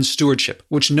degrowth and stewardship,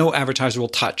 which no advertiser will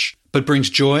touch, but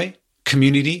brings joy,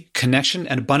 community, connection,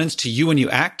 and abundance to you when you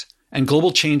act, and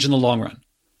global change in the long run.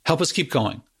 Help us keep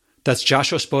going. That's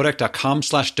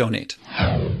joshuaspodek.com/donate.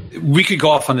 We could go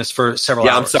off on this for several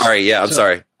hours. I'm sorry. I'm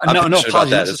sorry. No,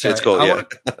 apologies. It's cool.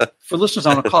 For listeners,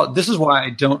 I want to call it. This is why I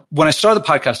don't. When I started the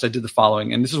podcast, I did the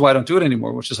following, and this is why I don't do it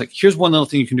anymore. Which is like, here's one little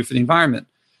thing you can do for the environment.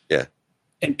 Yeah.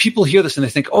 And people hear this and they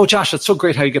think, oh, Josh, that's so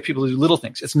great how you get people to do little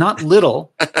things. It's not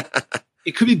little.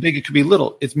 It could be big. It could be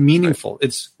little. It's meaningful.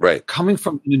 It's coming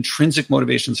from an intrinsic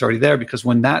motivation that's already there, because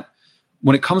when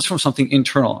it comes from something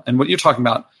internal, and what you're talking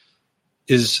about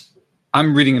is,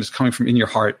 I'm reading it as coming from in your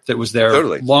heart, that was there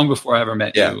long before I ever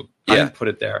met you. I didn't put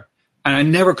it there. And I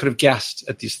never could have guessed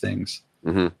at these things.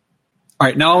 Mm-hmm. All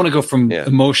right. Now I want to go from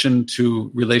emotion to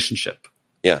relationship.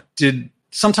 Yeah.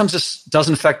 Sometimes this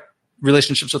doesn't affect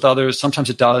relationships with others.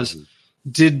 Sometimes it does.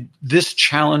 Mm-hmm. Did this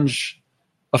challenge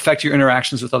affect your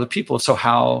interactions with other people? So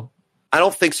how? I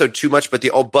don't think so too much, but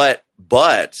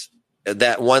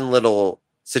that one little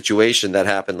situation that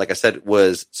happened, like I said,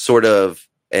 was sort of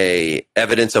a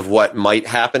evidence of what might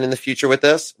happen in the future with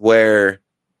this, where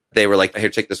they were like, here,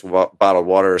 take this bottled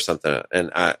water or something.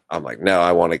 And I'm like, no,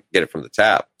 I want to get it from the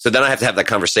tap. So then I have to have that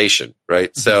conversation, right?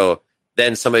 Mm-hmm. So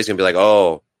then somebody's going to be like,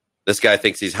 oh, this guy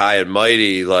thinks he's high and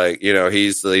mighty. Like,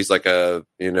 he's like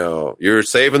you're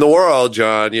saving the world,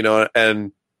 John,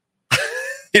 and,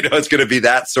 it's going to be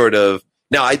that sort of,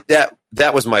 now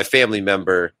that was my family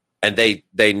member, and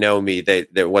they know me. They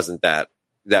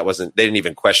didn't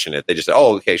even question it. They just said,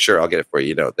 oh, okay, sure, I'll get it for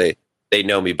you. They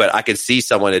know me, but I could see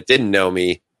someone that didn't know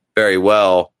me very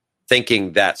well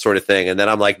thinking that sort of thing. And then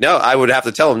I'm like, no, I would have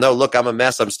to tell them, no, look, I'm a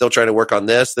mess. I'm still trying to work on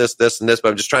this, and this, but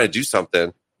I'm just trying to do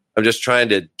something. I'm just trying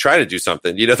to do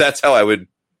something. That's how I would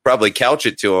probably couch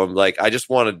it to them. Like, I just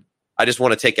want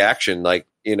to take action, like,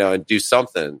 and do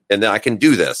something, and then I can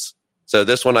do this. So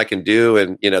this one I can do.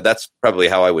 And, that's probably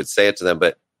how I would say it to them,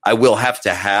 but I will have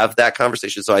to have that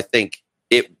conversation. So I think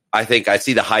I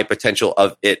see the high potential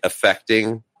of it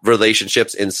affecting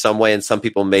relationships in some way. And some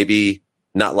people maybe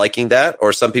not liking that,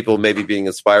 or some people maybe being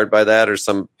inspired by that, or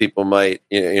some people might,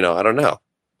 I don't know.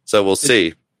 So we'll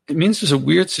see. It means there's a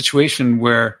weird situation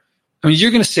where,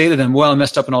 you're going to say to them, well, I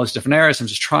messed up in all these different areas. I'm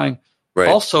just trying. Right.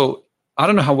 Also, I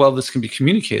don't know how well this can be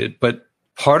communicated, but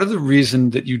part of the reason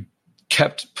that you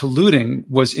kept polluting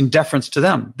was in deference to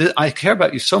them. I care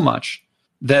about you so much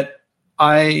that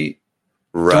I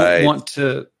don't want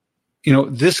to,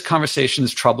 this conversation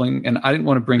is troubling, and I didn't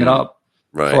want to bring it up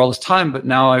for all this time, but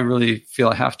now I really feel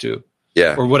I have to.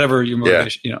 Yeah. Or whatever your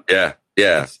motivation, Yeah.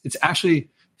 Yeah. It's actually,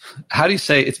 how do you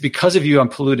say, it's because of you I'm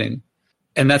polluting.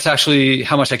 And that's actually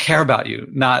how much I care about you,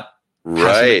 not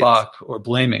passing the buck or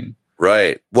blaming.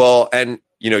 Right. Well, and,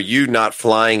 you not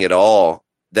flying at all,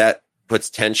 that puts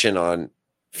tension on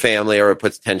family, or it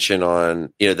puts tension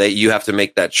on, that you have to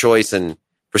make that choice. And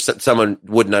for someone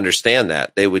wouldn't understand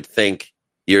that. They would think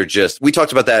you're we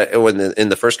talked about that in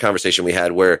the first conversation we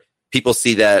had, where people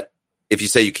see that if you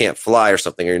say you can't fly or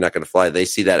something, or you're not going to fly, they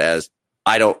see that as,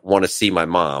 I don't want to see my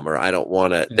mom, or I don't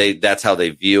want to, that's how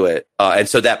they view it. And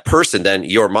so that person, then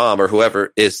your mom or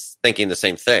whoever, is thinking the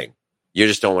same thing. You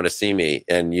just don't want to see me,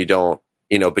 and you don't,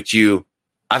 but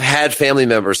I've had family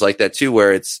members like that too,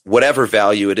 where it's whatever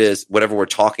value it is, whatever we're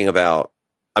talking about,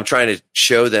 I'm trying to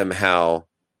show them how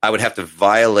I would have to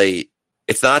violate.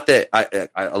 It's not that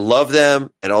I love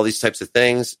them and all these types of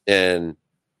things. And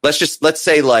let's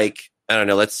say, like, I don't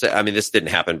know, this didn't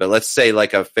happen, but let's say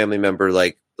like a family member,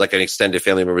 like an extended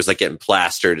family member, is like getting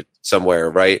plastered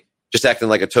somewhere, right? Just acting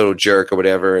like a total jerk or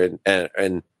whatever.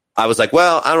 And I was like,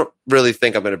 well, I don't really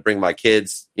think I'm going to bring my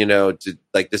kids, to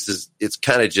like, it's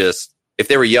kind of just, if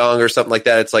they were young or something like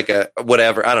that, it's like a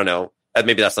whatever. I don't know.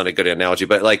 Maybe that's not a good analogy,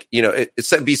 but like,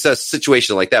 it'd be a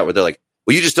situation like that where they're like,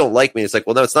 well, you just don't like me. It's like,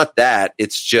 well, no, it's not that.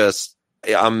 It's just,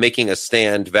 I'm making a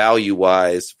stand value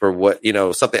wise for what,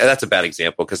 something. That's a bad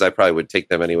example, because I probably would take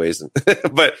them anyways.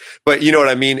 but you know what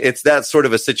I mean? It's that sort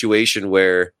of a situation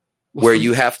where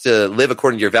you have to live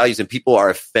according to your values, and people are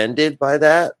offended by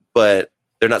that, but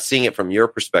they're not seeing it from your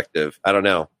perspective. I don't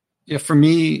know. Yeah. For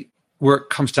me, where it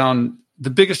comes down, the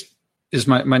biggest is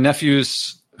my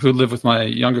nephews who live with my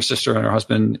younger sister and her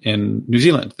husband in New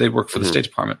Zealand. They work for the State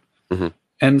Department. Mm-hmm.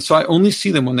 And so I only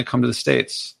see them when they come to the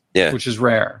States, which is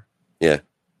rare. Yeah.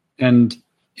 And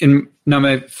now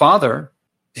my father,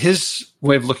 his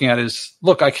way of looking at it is,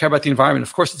 look, I care about the environment.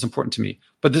 Of course it's important to me,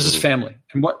 but this is family.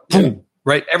 And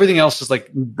right? Everything else is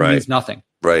like, means nothing.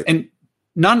 Right. And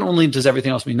not only does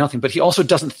everything else mean nothing, but he also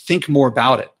doesn't think more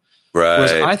about it. Right.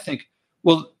 Whereas I think,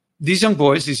 well, these young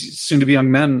boys, these soon to be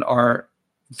young men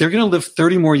they're going to live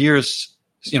 30 more years,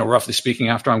 roughly speaking,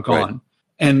 after I'm gone. Right.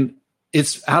 And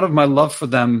it's out of my love for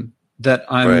them that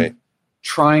I'm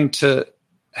trying to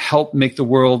help make the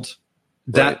world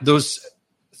those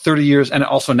 30 years, and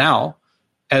also now,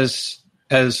 as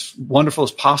wonderful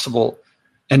as possible,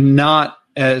 and not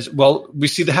as well. We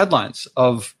see the headlines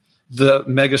of the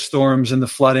mega storms and the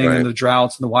flooding and the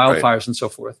droughts and the wildfires and so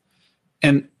forth.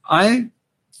 And I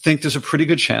think there's a pretty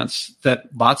good chance that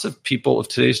lots of people of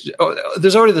today's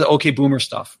there's already the okay boomer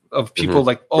stuff of people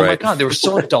like, oh my God, they were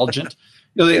so indulgent.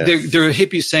 You know, they're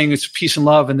hippies saying it's peace and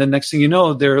love, and then next thing you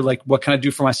know, they're like, what can I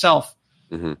do for myself?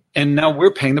 And now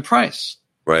we're paying the price.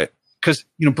 Right. Because,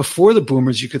 you know, before the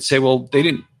boomers, you could say, well,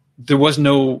 there was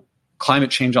no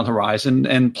climate change on the horizon,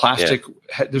 and plastic,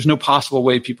 there's no possible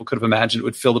way people could have imagined it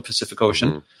would fill the Pacific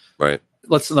Ocean. Right.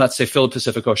 Let's not say fill the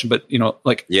Pacific Ocean, but, you know,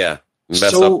 like,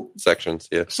 mess up sections.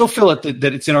 Yeah. So fill it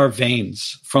that it's in our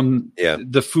veins from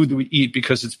the food that we eat,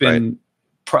 because it's been,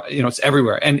 you know, it's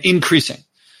everywhere and increasing.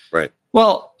 Right.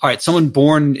 Well, all right. Someone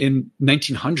born in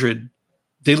 1900,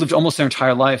 they lived almost their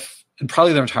entire life, and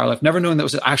probably their entire life, never knowing that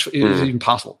it was even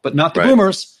possible, but not the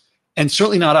boomers, and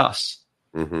certainly not us,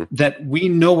 that we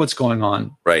know what's going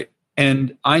on. Right.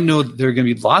 And I know that there are going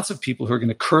to be lots of people who are going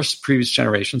to curse previous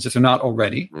generations if they're not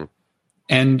already.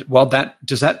 And while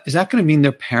is that going to mean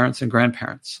their parents and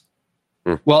grandparents?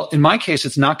 Well, in my case,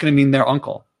 it's not going to mean their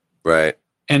uncle. Right.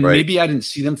 And maybe I didn't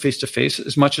see them face to face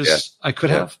as much as I could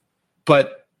have,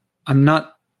 but I'm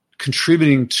not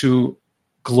contributing to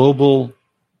global,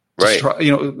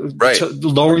 to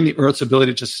lowering the Earth's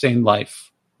ability to sustain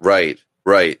life. Right.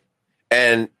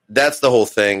 And that's the whole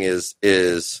thing is,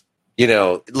 you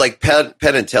know, like Penn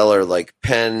and Teller, like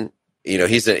Penn, you know,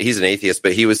 he's an atheist,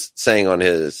 but he was saying on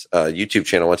his YouTube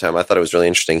channel one time, I thought it was really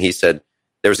interesting. He said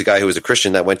there was a guy who was a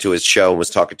Christian that went to his show and was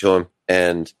talking to him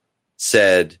and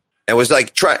said, and was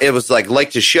like,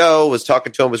 liked his show, was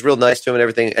talking to him, was real nice to him and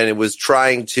everything. And it was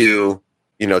trying to,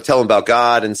 you know, tell him about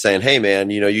God and saying, hey man,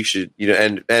 you know, you should, you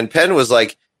know, and Penn was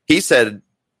like, he said,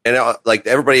 and like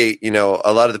everybody, you know,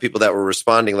 a lot of the people that were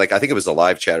responding, like I think it was a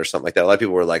live chat or something like that. A lot of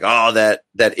people were like, "Oh, that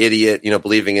idiot," you know,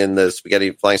 believing in the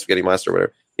flying spaghetti monster, or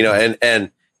whatever, you know.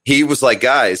 And he was like,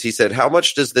 "Guys," he said, "how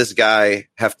much does this guy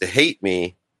have to hate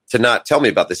me to not tell me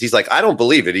about this?" He's like, "I don't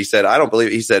believe it." He said, "I don't believe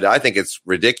it." He said, "I think it's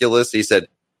ridiculous." He said,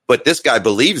 "But this guy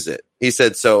believes it." He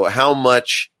said, "So how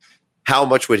much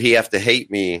would he have to hate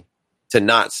me to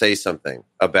not say something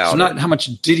about it?" How much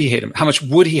did he hate him? How much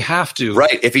would he have to?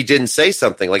 Right. If he didn't say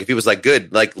something, like if he was like,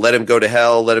 good, like let him go to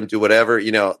hell, let him do whatever,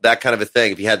 you know, that kind of a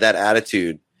thing. If he had that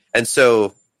attitude. And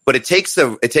so, but it takes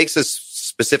a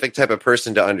specific type of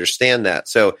person to understand that.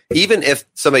 So even if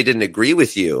somebody didn't agree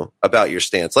with you about your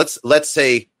stance, let's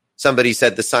say somebody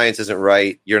said the science isn't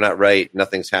right, you're not right,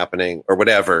 nothing's happening, or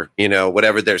whatever, you know,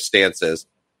 whatever their stance is.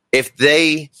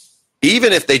 Even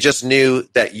if they just knew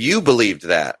that you believed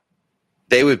that,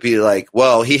 they would be like,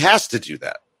 well, he has to do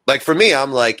that. Like for me,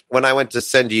 I'm like, when I went to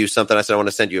send you something, I said, I want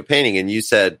to send you a painting. And you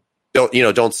said,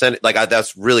 don't send it. Like,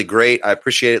 that's really great. I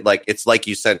appreciate it. Like, it's like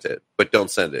you sent it, but don't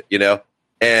send it, you know?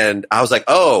 And I was like,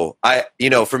 for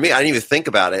me, I didn't even think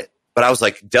about it, but I was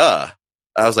like, duh.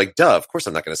 Of course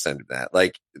I'm not going to send him that.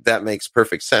 Like, that makes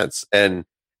perfect sense. And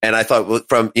I thought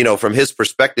from his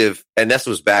perspective, and this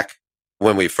was back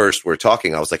when we first were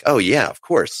talking, I was like, oh yeah, of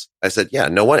course. I said, yeah,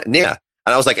 no one. Yeah.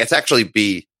 And I was like, it's actually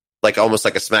be like almost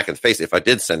like a smack in the face if I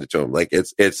did send it to him. Like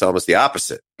it's almost the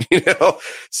opposite, you know?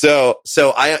 So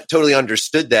I totally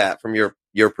understood that from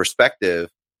your perspective.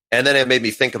 And then it made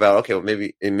me think about, okay, well,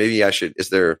 maybe I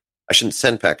shouldn't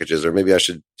send packages, or maybe I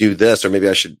should do this, or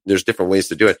maybe there's different ways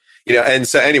to do it, you know? And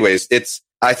so anyways,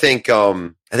 I think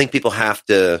people have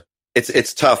to,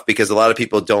 it's tough because a lot of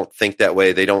people don't think that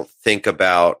way. They don't think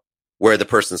about where the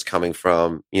person's coming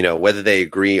from, you know, whether they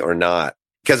agree or not.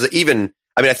 Because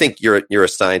I think you're a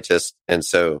scientist, and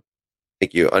so I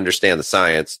think you understand the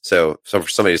science. So for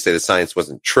somebody to say the science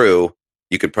wasn't true,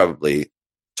 you could probably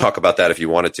talk about that if you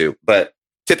wanted to. But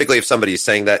typically, if somebody's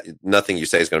saying that, nothing you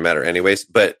say is going to matter anyways.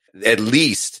 But at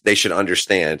least they should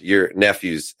understand. Your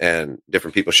nephews and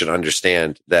different people should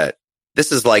understand that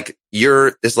this is like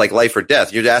life or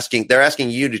death. They're asking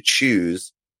you to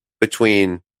choose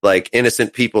between like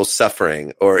innocent people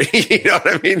suffering, or you know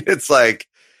what I mean? It's like,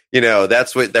 you know,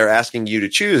 that's what they're asking you to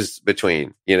choose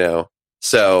between, you know?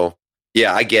 So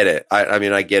yeah, I get it.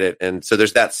 I get it. And so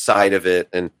there's that side of it.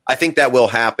 And I think that will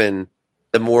happen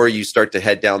the more you start to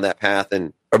head down that path,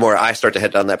 or more I start to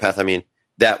head down that path. I mean,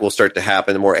 that will start to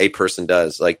happen the more a person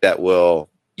does. Like that will,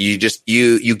 you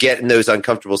get in those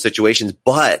uncomfortable situations.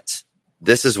 But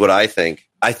this is what I think.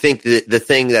 I think the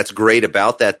thing that's great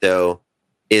about that though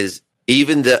is,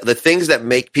 even the things that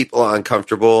make people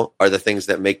uncomfortable are the things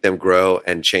that make them grow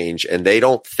and change. And they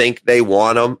don't think they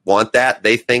want that.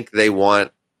 They think they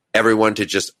want everyone to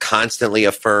just constantly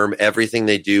affirm everything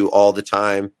they do all the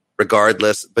time,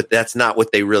 regardless. But that's not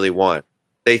what they really want.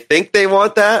 They think they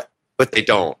want that, but they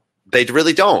don't. They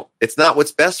really don't. It's not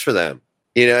what's best for them.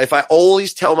 You know, if I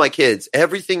always tell my kids,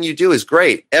 everything you do is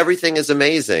great, everything is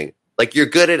amazing, like you're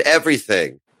good at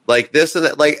everything, like this and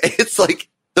that, like it's like,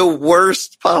 the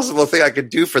worst possible thing I could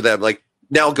do for them. Like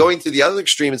now going to the other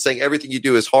extreme and saying everything you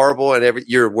do is horrible and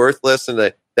you're worthless.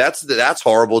 And that's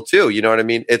horrible too. You know what I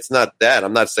mean? It's not that.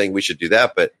 I'm not saying we should do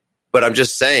that, but I'm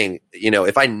just saying,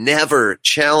 if I never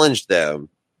challenge them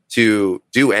to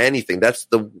do anything, that's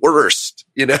the worst,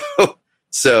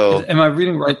 So am I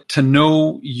reading right? To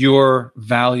know your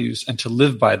values and to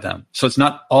live by them. So it's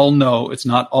not all no, it's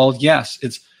not all yes.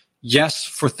 It's yes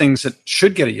for things that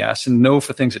should get a yes and no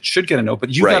for things that should get a no.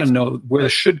 But you got to know where the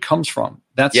should comes from.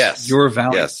 That's your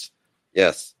values.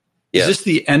 Yes. Is this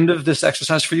the end of this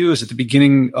exercise for you? Is it the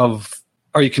beginning of?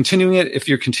 Are you continuing it? If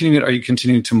you're continuing it, are you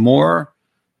continuing to more?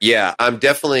 Yeah,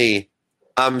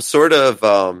 I'm sort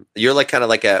of, you're like kind of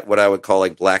like at what I would call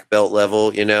like black belt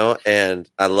level, and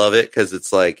I love it because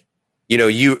it's like,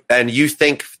 you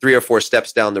think 3 or 4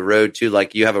 steps down the road too,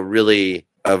 like you have a really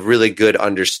good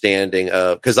understanding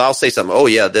of, because I'll say something, oh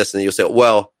yeah, this, and you'll say,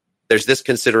 well, there's this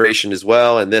consideration as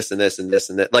well, and this and this and this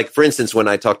and that. Like for instance, when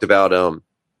I talked about,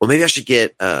 well, maybe I should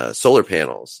get solar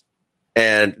panels,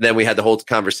 and then we had the whole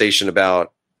conversation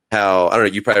about how, I don't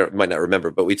know, you probably might not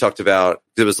remember, but we talked about,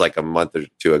 it was like a month or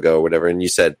 2 ago or whatever. And you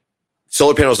said,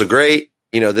 solar panels are great.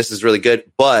 This is really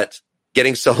good, but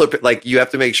getting like you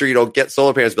have to make sure you don't get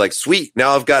solar panels. Be like, sweet.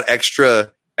 Now I've got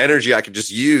extra energy I can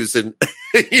just use. And,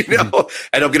 and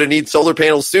I'm going to need solar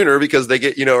panels sooner because they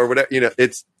get, or whatever,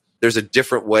 there's a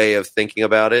different way of thinking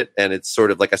about it. And it's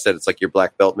sort of, like I said, it's like your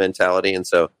black belt mentality. And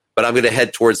so, but I'm going to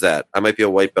head towards that. I might be a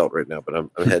white belt right now, but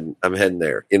I'm heading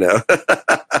there,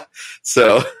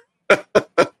 so.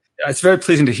 It's very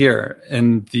pleasing to hear.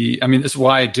 And this is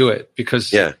why I do it,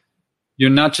 because you're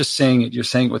not just saying it, you're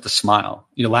saying it with a smile.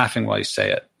 You're laughing while you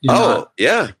say it.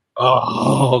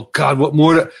 Oh God, what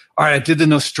more all right, I did the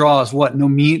no straws. What? No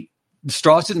meat? The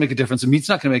straws didn't make a difference. The meat's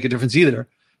not going to make a difference either.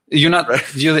 You're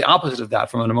you're the opposite of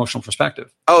that from an emotional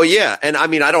perspective. Oh yeah. And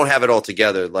I don't have it all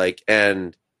together. Like,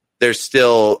 and there's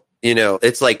still,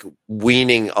 it's like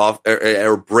weaning off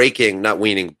or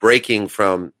breaking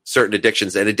from certain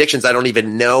addictions, and addictions I don't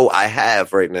even know I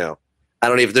have right now.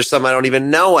 There's some I don't even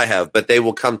know I have, but they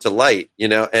will come to light,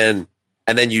 and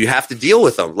then you have to deal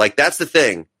with them. Like, that's the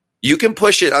thing. You can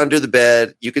push it under the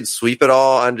bed. You can sweep it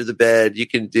all under the bed. You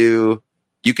can do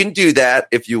that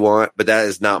if you want, but that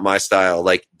is not my style.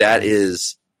 Like, that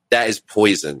is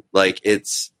poison. Like,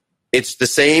 it's the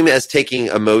same as taking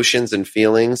emotions and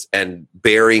feelings and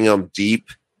burying them deep.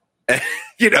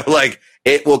 Like,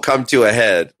 it will come to a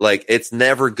head. Like, it's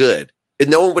never good.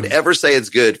 And no one would ever say it's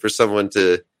good for someone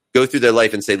to go through their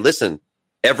life and say, listen,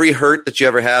 every hurt that you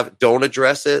ever have, don't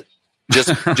address it.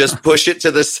 Just push it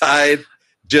to the side.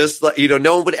 Just like,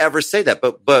 no one would ever say that.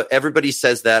 But everybody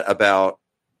says that about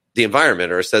the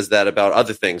environment, or says that about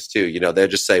other things too. They'll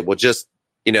just say, well, just,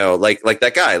 like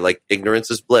that guy, like, ignorance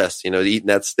is bliss, eating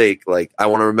that steak. Like, I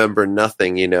want to remember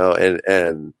nothing,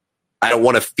 and I don't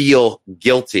want to feel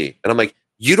guilty. And I'm like,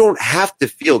 you don't have to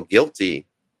feel guilty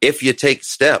if you take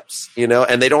steps,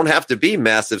 and they don't have to be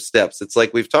massive steps. It's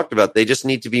like we've talked about. They just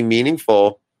need to be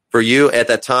meaningful for you at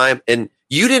that time. And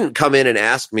you didn't come in and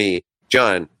ask me,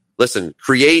 John, listen,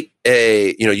 create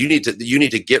you need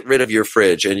to get rid of your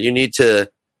fridge, and you need to,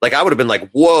 like, I would have been like,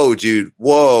 whoa, dude,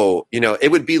 whoa.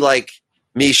 It would be like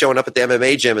me showing up at the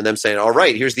MMA gym and them saying, all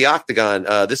right, here's the octagon.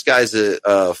 This guy's a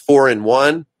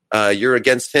 4-1. You're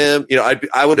against him.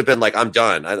 I would have been like, I'm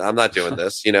done. I'm not doing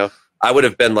this. I would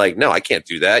have been like, no, I can't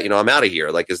do that. I'm out of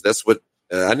here. Like, is this what,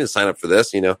 I didn't sign up for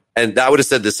this, and I would have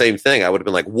said the same thing. I would have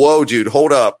been like, whoa, dude,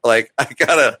 hold up. Like, I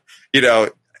gotta,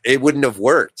 it wouldn't have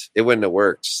worked.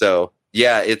 So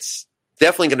yeah, it's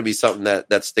definitely going to be something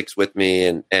that sticks with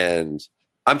me. And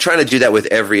I'm trying to do that with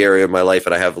every area of my life.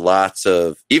 And I have lots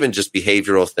of even just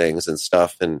behavioral things and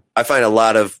stuff. And I find a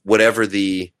lot of whatever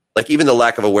even the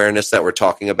lack of awareness that we're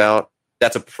talking about,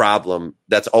 that's a problem.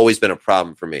 That's always been a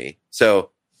problem for me. So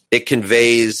it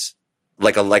conveys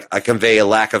I convey a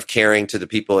lack of caring to the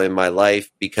people in my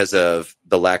life because of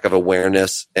the lack of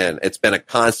awareness. And it's been a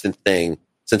constant thing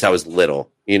since I was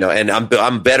little, and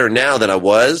I'm better now than I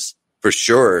was, for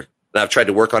sure. And I've tried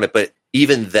to work on it, but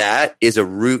even that is a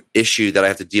root issue that I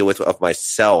have to deal with of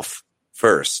myself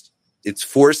first. It's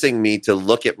forcing me to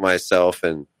look at myself.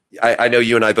 And I know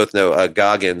you and I both know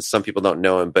Goggins. Some people don't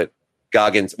know him, but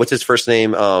Goggins, what's his first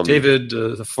name? David,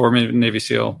 the former Navy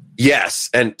SEAL. Yes.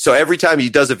 And so every time he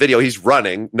does a video, he's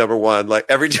running, number one. Like,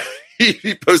 every time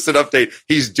he posts an update,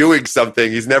 he's doing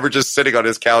something. He's never just sitting on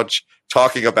his couch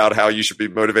talking about how you should be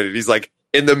motivated. He's like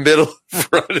in the middle of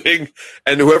running,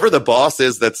 and whoever the boss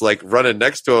is that's like running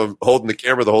next to him, holding the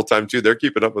camera the whole time too, they're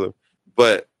keeping up with him.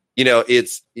 But,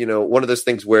 it's, one of those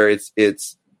things where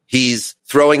it's he's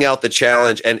throwing out the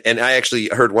challenge. And I actually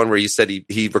heard one where you said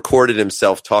he recorded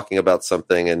himself talking about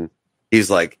something, and he's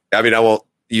like, I mean, I won't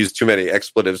use too many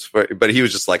expletives, but he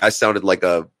was just like, I sounded like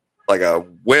a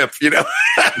wimp, you know,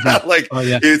 like,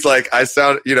 he's like,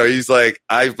 he's like,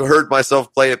 I've heard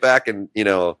myself play it back. And, you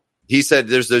know, he said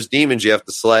there's those demons you have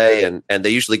to slay, and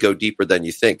they usually go deeper than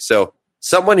you think. So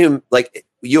someone who, like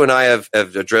you and I have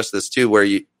addressed this too, where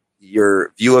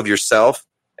your view of yourself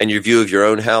and your view of your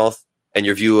own health and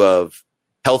your view of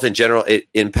health in general, it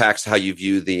impacts how you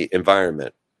view the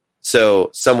environment. So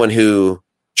someone who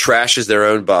trashes their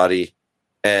own body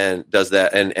and does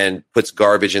that and puts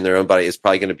garbage in their own body is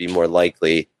probably going to be more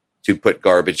likely to put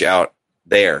garbage out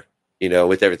there, you know,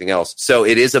 with everything else. So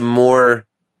it is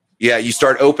you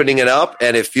start opening it up,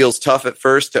 and it feels tough at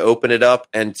first to open it up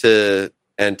and to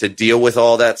deal with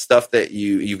all that stuff that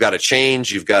you've got to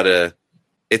change.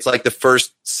 It's like the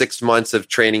first 6 months of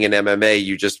training in MMA,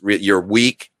 you're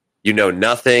weak, you know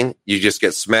nothing, you just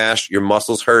get smashed, your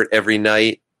muscles hurt every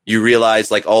night. You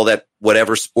realize like all that,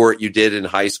 whatever sport you did in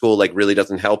high school, like really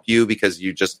doesn't help you, because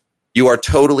you are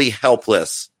totally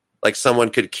helpless. Like someone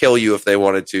could kill you if they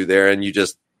wanted to there. And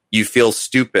you feel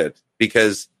stupid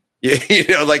because you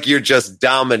know, like you're just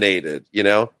dominated, you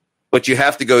know, but you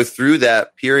have to go through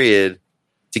that period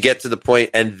to get to the point.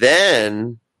 And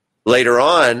then later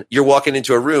on, you're walking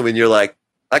into a room and you're like,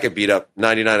 I could beat up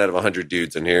 99 out of 100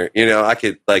 dudes in here. You know, I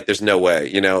could, like, there's no way,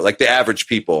 you know, like the average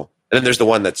people. And then there's the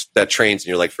one that trains and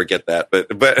you're like, forget that.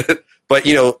 But,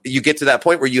 you know, you get to that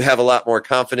point where you have a lot more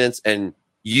confidence, and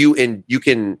you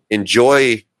can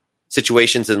enjoy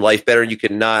situations in life better.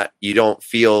 You don't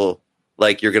feel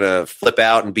like you're going to flip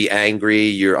out and be angry.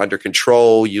 You're under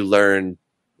control. You learn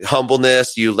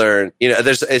humbleness. You learn, you know,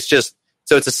 it's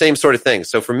the same sort of thing.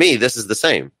 So for me, this is the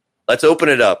same. Let's open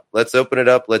it up. Let's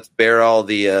bear all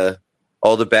the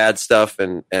bad stuff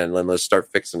and then let's start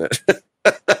fixing it.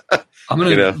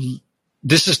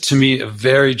 This is to me a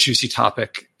very juicy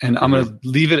topic, and I'm going to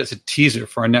leave it as a teaser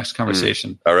for our next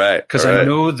conversation. All right. Because I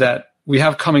know that we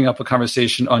have coming up a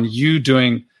conversation on you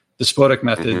doing the Spodek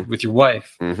method with your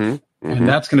wife. And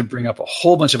that's going to bring up a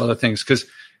whole bunch of other things, because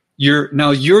you're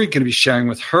going to be sharing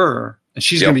with her, and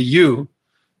she's going to be you.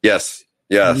 Yes.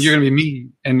 And you're going to be me,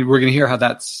 and we're going to hear how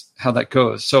that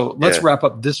goes. So let's wrap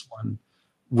up this one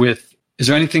with, is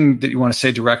there anything that you want to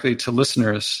say directly to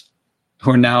listeners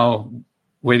who are now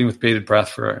waiting with bated breath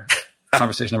for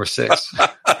conversation number 6?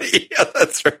 Yeah,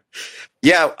 that's right.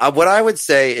 Yeah. What I would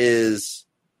say is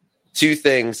 2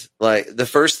 things. Like, the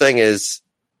first thing is,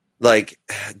 like,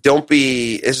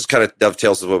 this is kind of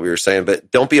dovetails with what we were saying,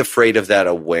 but don't be afraid of that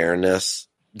awareness.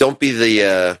 Don't be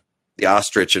the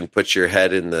ostrich and put your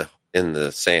head in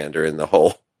the sand or in the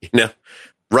hole, you know,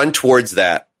 run towards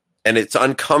that. And it's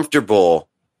uncomfortable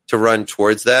to run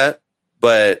towards that.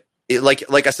 But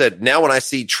like I said, now when I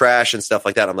see trash and stuff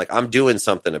like that, I'm like, I'm doing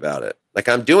something about it. Like,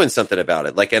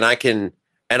 and I can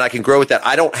grow with that.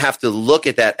 I don't have to look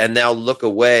at that and now look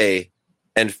away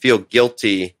and feel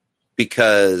guilty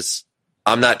because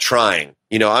I'm not trying.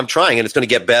 You know, I'm trying, and it's going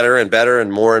to get better and better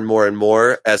and more and more and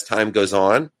more as time goes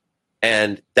on.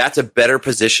 And that's a better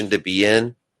position to be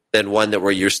in than one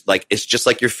where you're like, it's just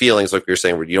like your feelings, like you're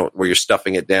saying, where you're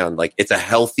stuffing it down. Like, it's a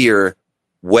healthier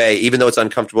way, even though it's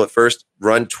uncomfortable at first,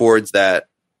 run towards that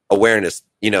awareness.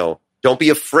 You know, don't be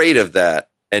afraid of that,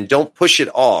 and don't push it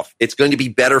off. It's going to be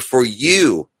better for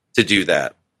you to do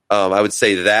that. I would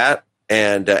say that,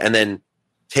 and then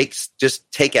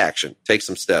take action, take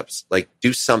some steps, like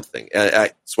do something.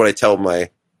 That's what I tell my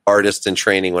artists in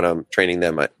training when I'm training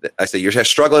them. I say, you're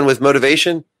struggling with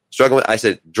motivation, I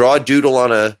said, draw a doodle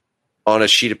on a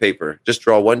sheet of paper. Just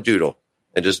draw one doodle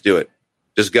and just do it.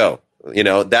 Just go. You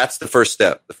know, that's the first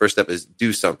step. The first step is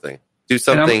do something. Do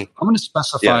something. I'm going to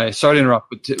specify. Yeah. Sorry to interrupt,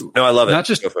 but no, I love it. Not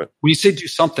just when you say do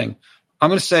something. I'm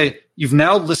going to say you've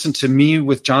now listened to me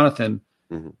with Jonathan.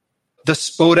 The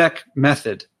Spodek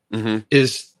method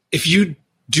is, if you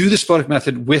do the Spodek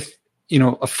method with, you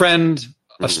know, a friend,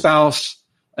 a spouse,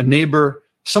 a neighbor,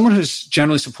 someone who's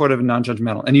generally supportive and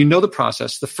non-judgmental, and you know the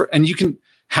process, and you can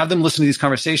have them listen to these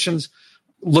conversations.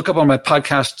 Look up on my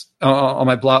podcast, on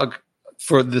my blog,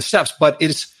 for the steps. But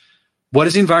it's, what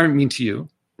does the environment mean to you?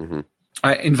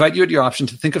 I invite you at your option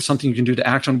to think of something you can do to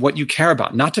act on what you care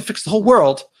about, not to fix the whole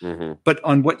world, but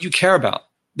on what you care about.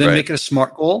 Then make it a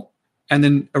SMART goal, and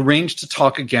then arrange to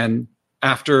talk again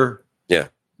after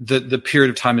the period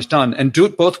of time is done, and do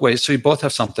it both ways. So you both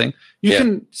have something. You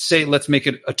can say, let's make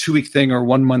it a 2-week thing or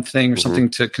 1 month thing or something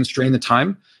to constrain the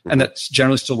time. And that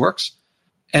generally still works.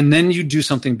 And then you do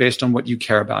something based on what you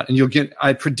care about. And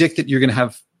I predict that you're going to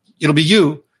have, it'll be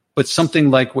you, but something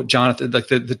like what Jonathan, like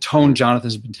the tone Jonathan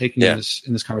has been taking in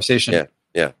this conversation.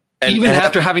 even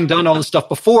after having done all this stuff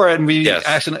before, and we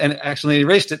accidentally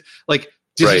erased it. Like,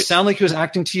 did he sound like he was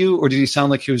acting to you, or did he sound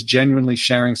like he was genuinely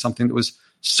sharing something that was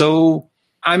so?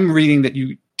 I'm reading that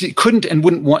you couldn't and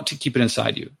wouldn't want to keep it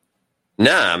inside you.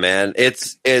 Nah, man,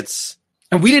 it's.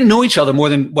 And we didn't know each other more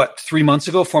than 4 months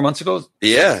ago.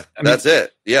 Yeah, that's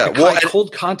it. Yeah, I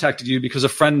cold contacted you because a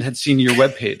friend had seen your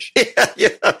webpage.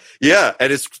 Yeah,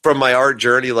 and it's from my art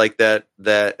journey, like that.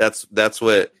 That's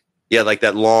what. Yeah, like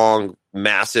that long,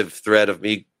 massive thread of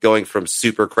me going from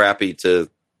super crappy to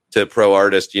pro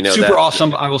artist. You know, super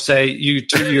awesome. I will say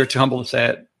you're too humble to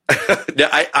say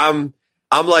it. I'm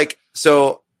like,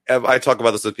 so I talk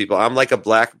about this with people. I'm like a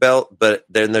black belt, but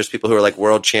then there's people who are like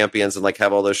world champions and like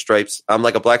have all those stripes. I'm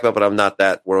like a black belt, but I'm not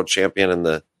that world champion,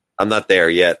 and I'm not there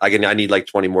yet. I need like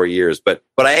 20 more years, but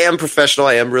I am professional.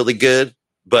 I am really good,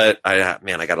 but I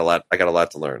got a lot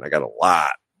to learn. I got a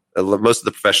lot. Most of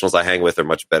the professionals I hang with are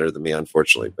much better than me,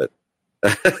 unfortunately. But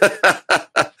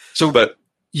but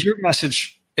your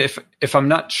message, if I'm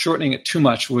not shortening it too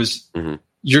much, was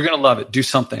you're going to love it. Do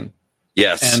something.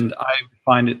 Yes. And I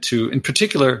find it in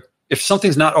particular, if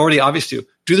something's not already obvious to you,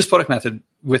 do the Spodek method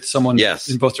with someone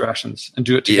in both directions and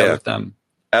do it together with them.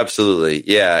 Absolutely.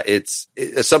 Yeah. It's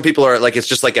some people are like, it's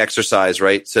just like exercise,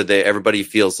 right? So everybody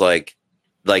feels like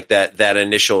that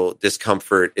initial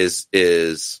discomfort is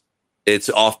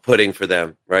it's off-putting for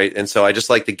them, right? And so I just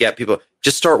like to get people,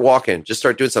 just start walking, just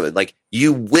start doing something. Like,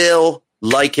 you will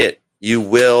like it. You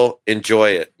will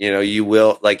enjoy it. You know, you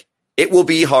will, like, it will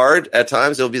be hard at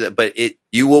times. It'll be that, but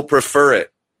you will prefer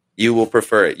it. You will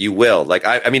prefer it. You will. Like,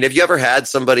 I mean, have you ever had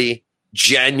somebody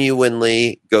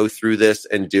genuinely go through this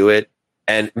and do it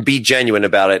and be genuine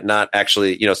about it? Not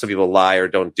actually, you know, some people lie or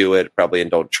don't do it probably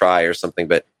and don't try or something,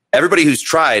 but everybody who's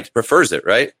tried prefers it,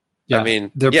 right? Yeah. I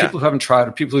mean, there are people who haven't tried,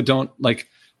 or people who don't, like,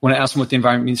 when I ask them what the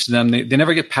environment means to them, they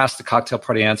never get past the cocktail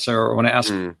party answer. Or when I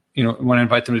ask, you know, when I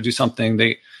invite them to do something,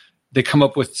 they come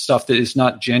up with stuff that is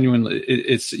not genuine.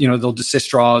 It's, you know, they'll just say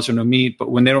straws or no meat,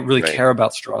 but when they don't really care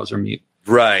about straws or meat.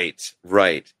 Right.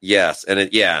 Yes. And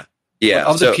but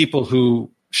of the people who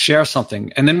share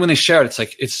something, and then when they share it, it's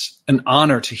like, it's an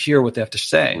honor to hear what they have to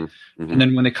say. Mm-hmm. And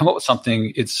then when they come up with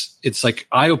something, it's like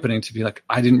eye-opening to be like,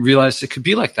 I didn't realize it could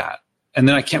be like that. And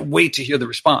then I can't wait to hear the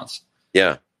response.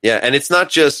 Yeah. Yeah. And it's not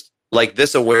just like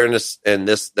this awareness and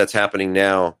this that's happening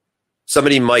now.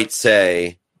 Somebody might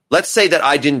say, let's say that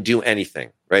I didn't do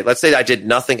anything, right? Let's say I did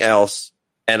nothing else.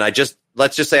 And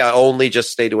let's just say I only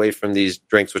just stayed away from these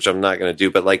drinks, which I'm not going to do,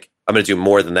 but like, I'm going to do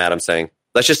more than that. I'm saying,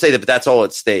 let's just say that that's all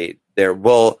it stayed there.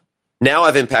 Well, now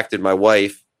I've impacted my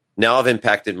wife. Now I've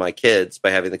impacted my kids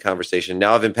by having the conversation.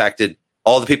 Now I've impacted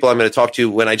all the people I'm going to talk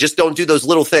to when I just don't do those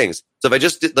little things. So if I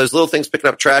just did those little things, picking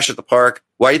up trash at the park,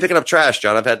 why are you picking up trash,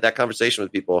 John? I've had that conversation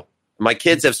with people. My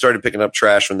kids have started picking up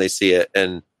trash when they see it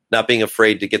and not being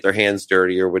afraid to get their hands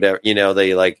dirty or whatever, you know,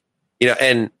 they like, you know,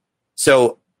 and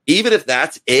so even if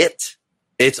that's it,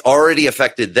 it's already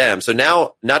affected them. So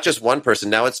now, not just one person,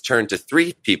 now it's turned to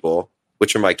 3 people,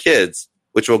 which are my kids,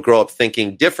 which will grow up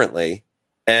thinking differently.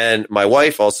 And my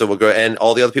wife also will grow, and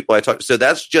all the other people I talk to. So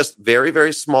that's just very,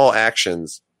 very small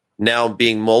actions now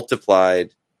being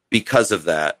multiplied because of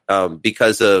that.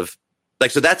 Because of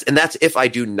like, so that's if I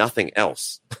do nothing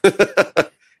else,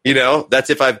 you know,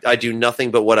 that's if I do nothing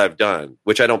but what I've done,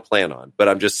 which I don't plan on, but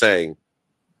I'm just saying,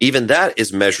 even that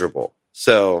is measurable.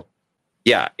 So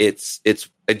yeah, just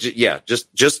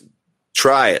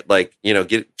try it. Like, you know,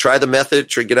 try the method,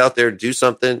 get out there, do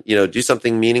something, you know, do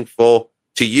something meaningful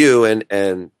to you.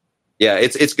 And yeah,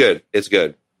 it's good. It's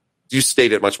good. You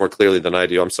state it much more clearly than I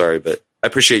do. I'm sorry, but I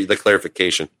appreciate the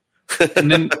clarification.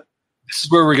 And then this is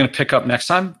where we're going to pick up next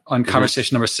time on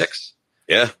conversation number 6.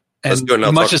 Yeah. Let's go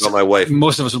now. Talk about my wife.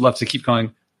 Most of us would love to keep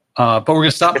going, but we're going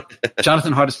to stop.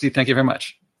 Jonathan Hardesty, thank you very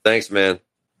much. Thanks, man.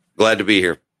 Glad to be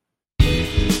here.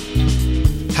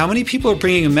 How many people are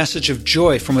bringing a message of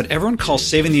joy from what everyone calls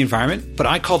saving the environment, but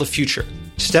I call the future?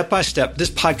 Step by step, this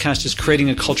podcast is creating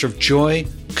a culture of joy,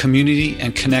 community,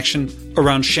 and connection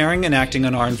around sharing and acting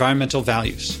on our environmental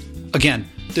values. Again,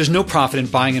 there's no profit in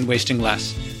buying and wasting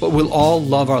less, but we'll all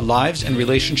love our lives and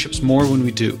relationships more when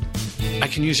we do. I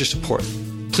can use your support.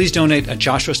 Please donate at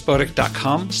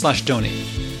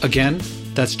joshuaspodek.com/donate. Again,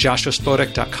 that's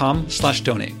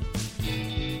joshuaspodek.com/donate.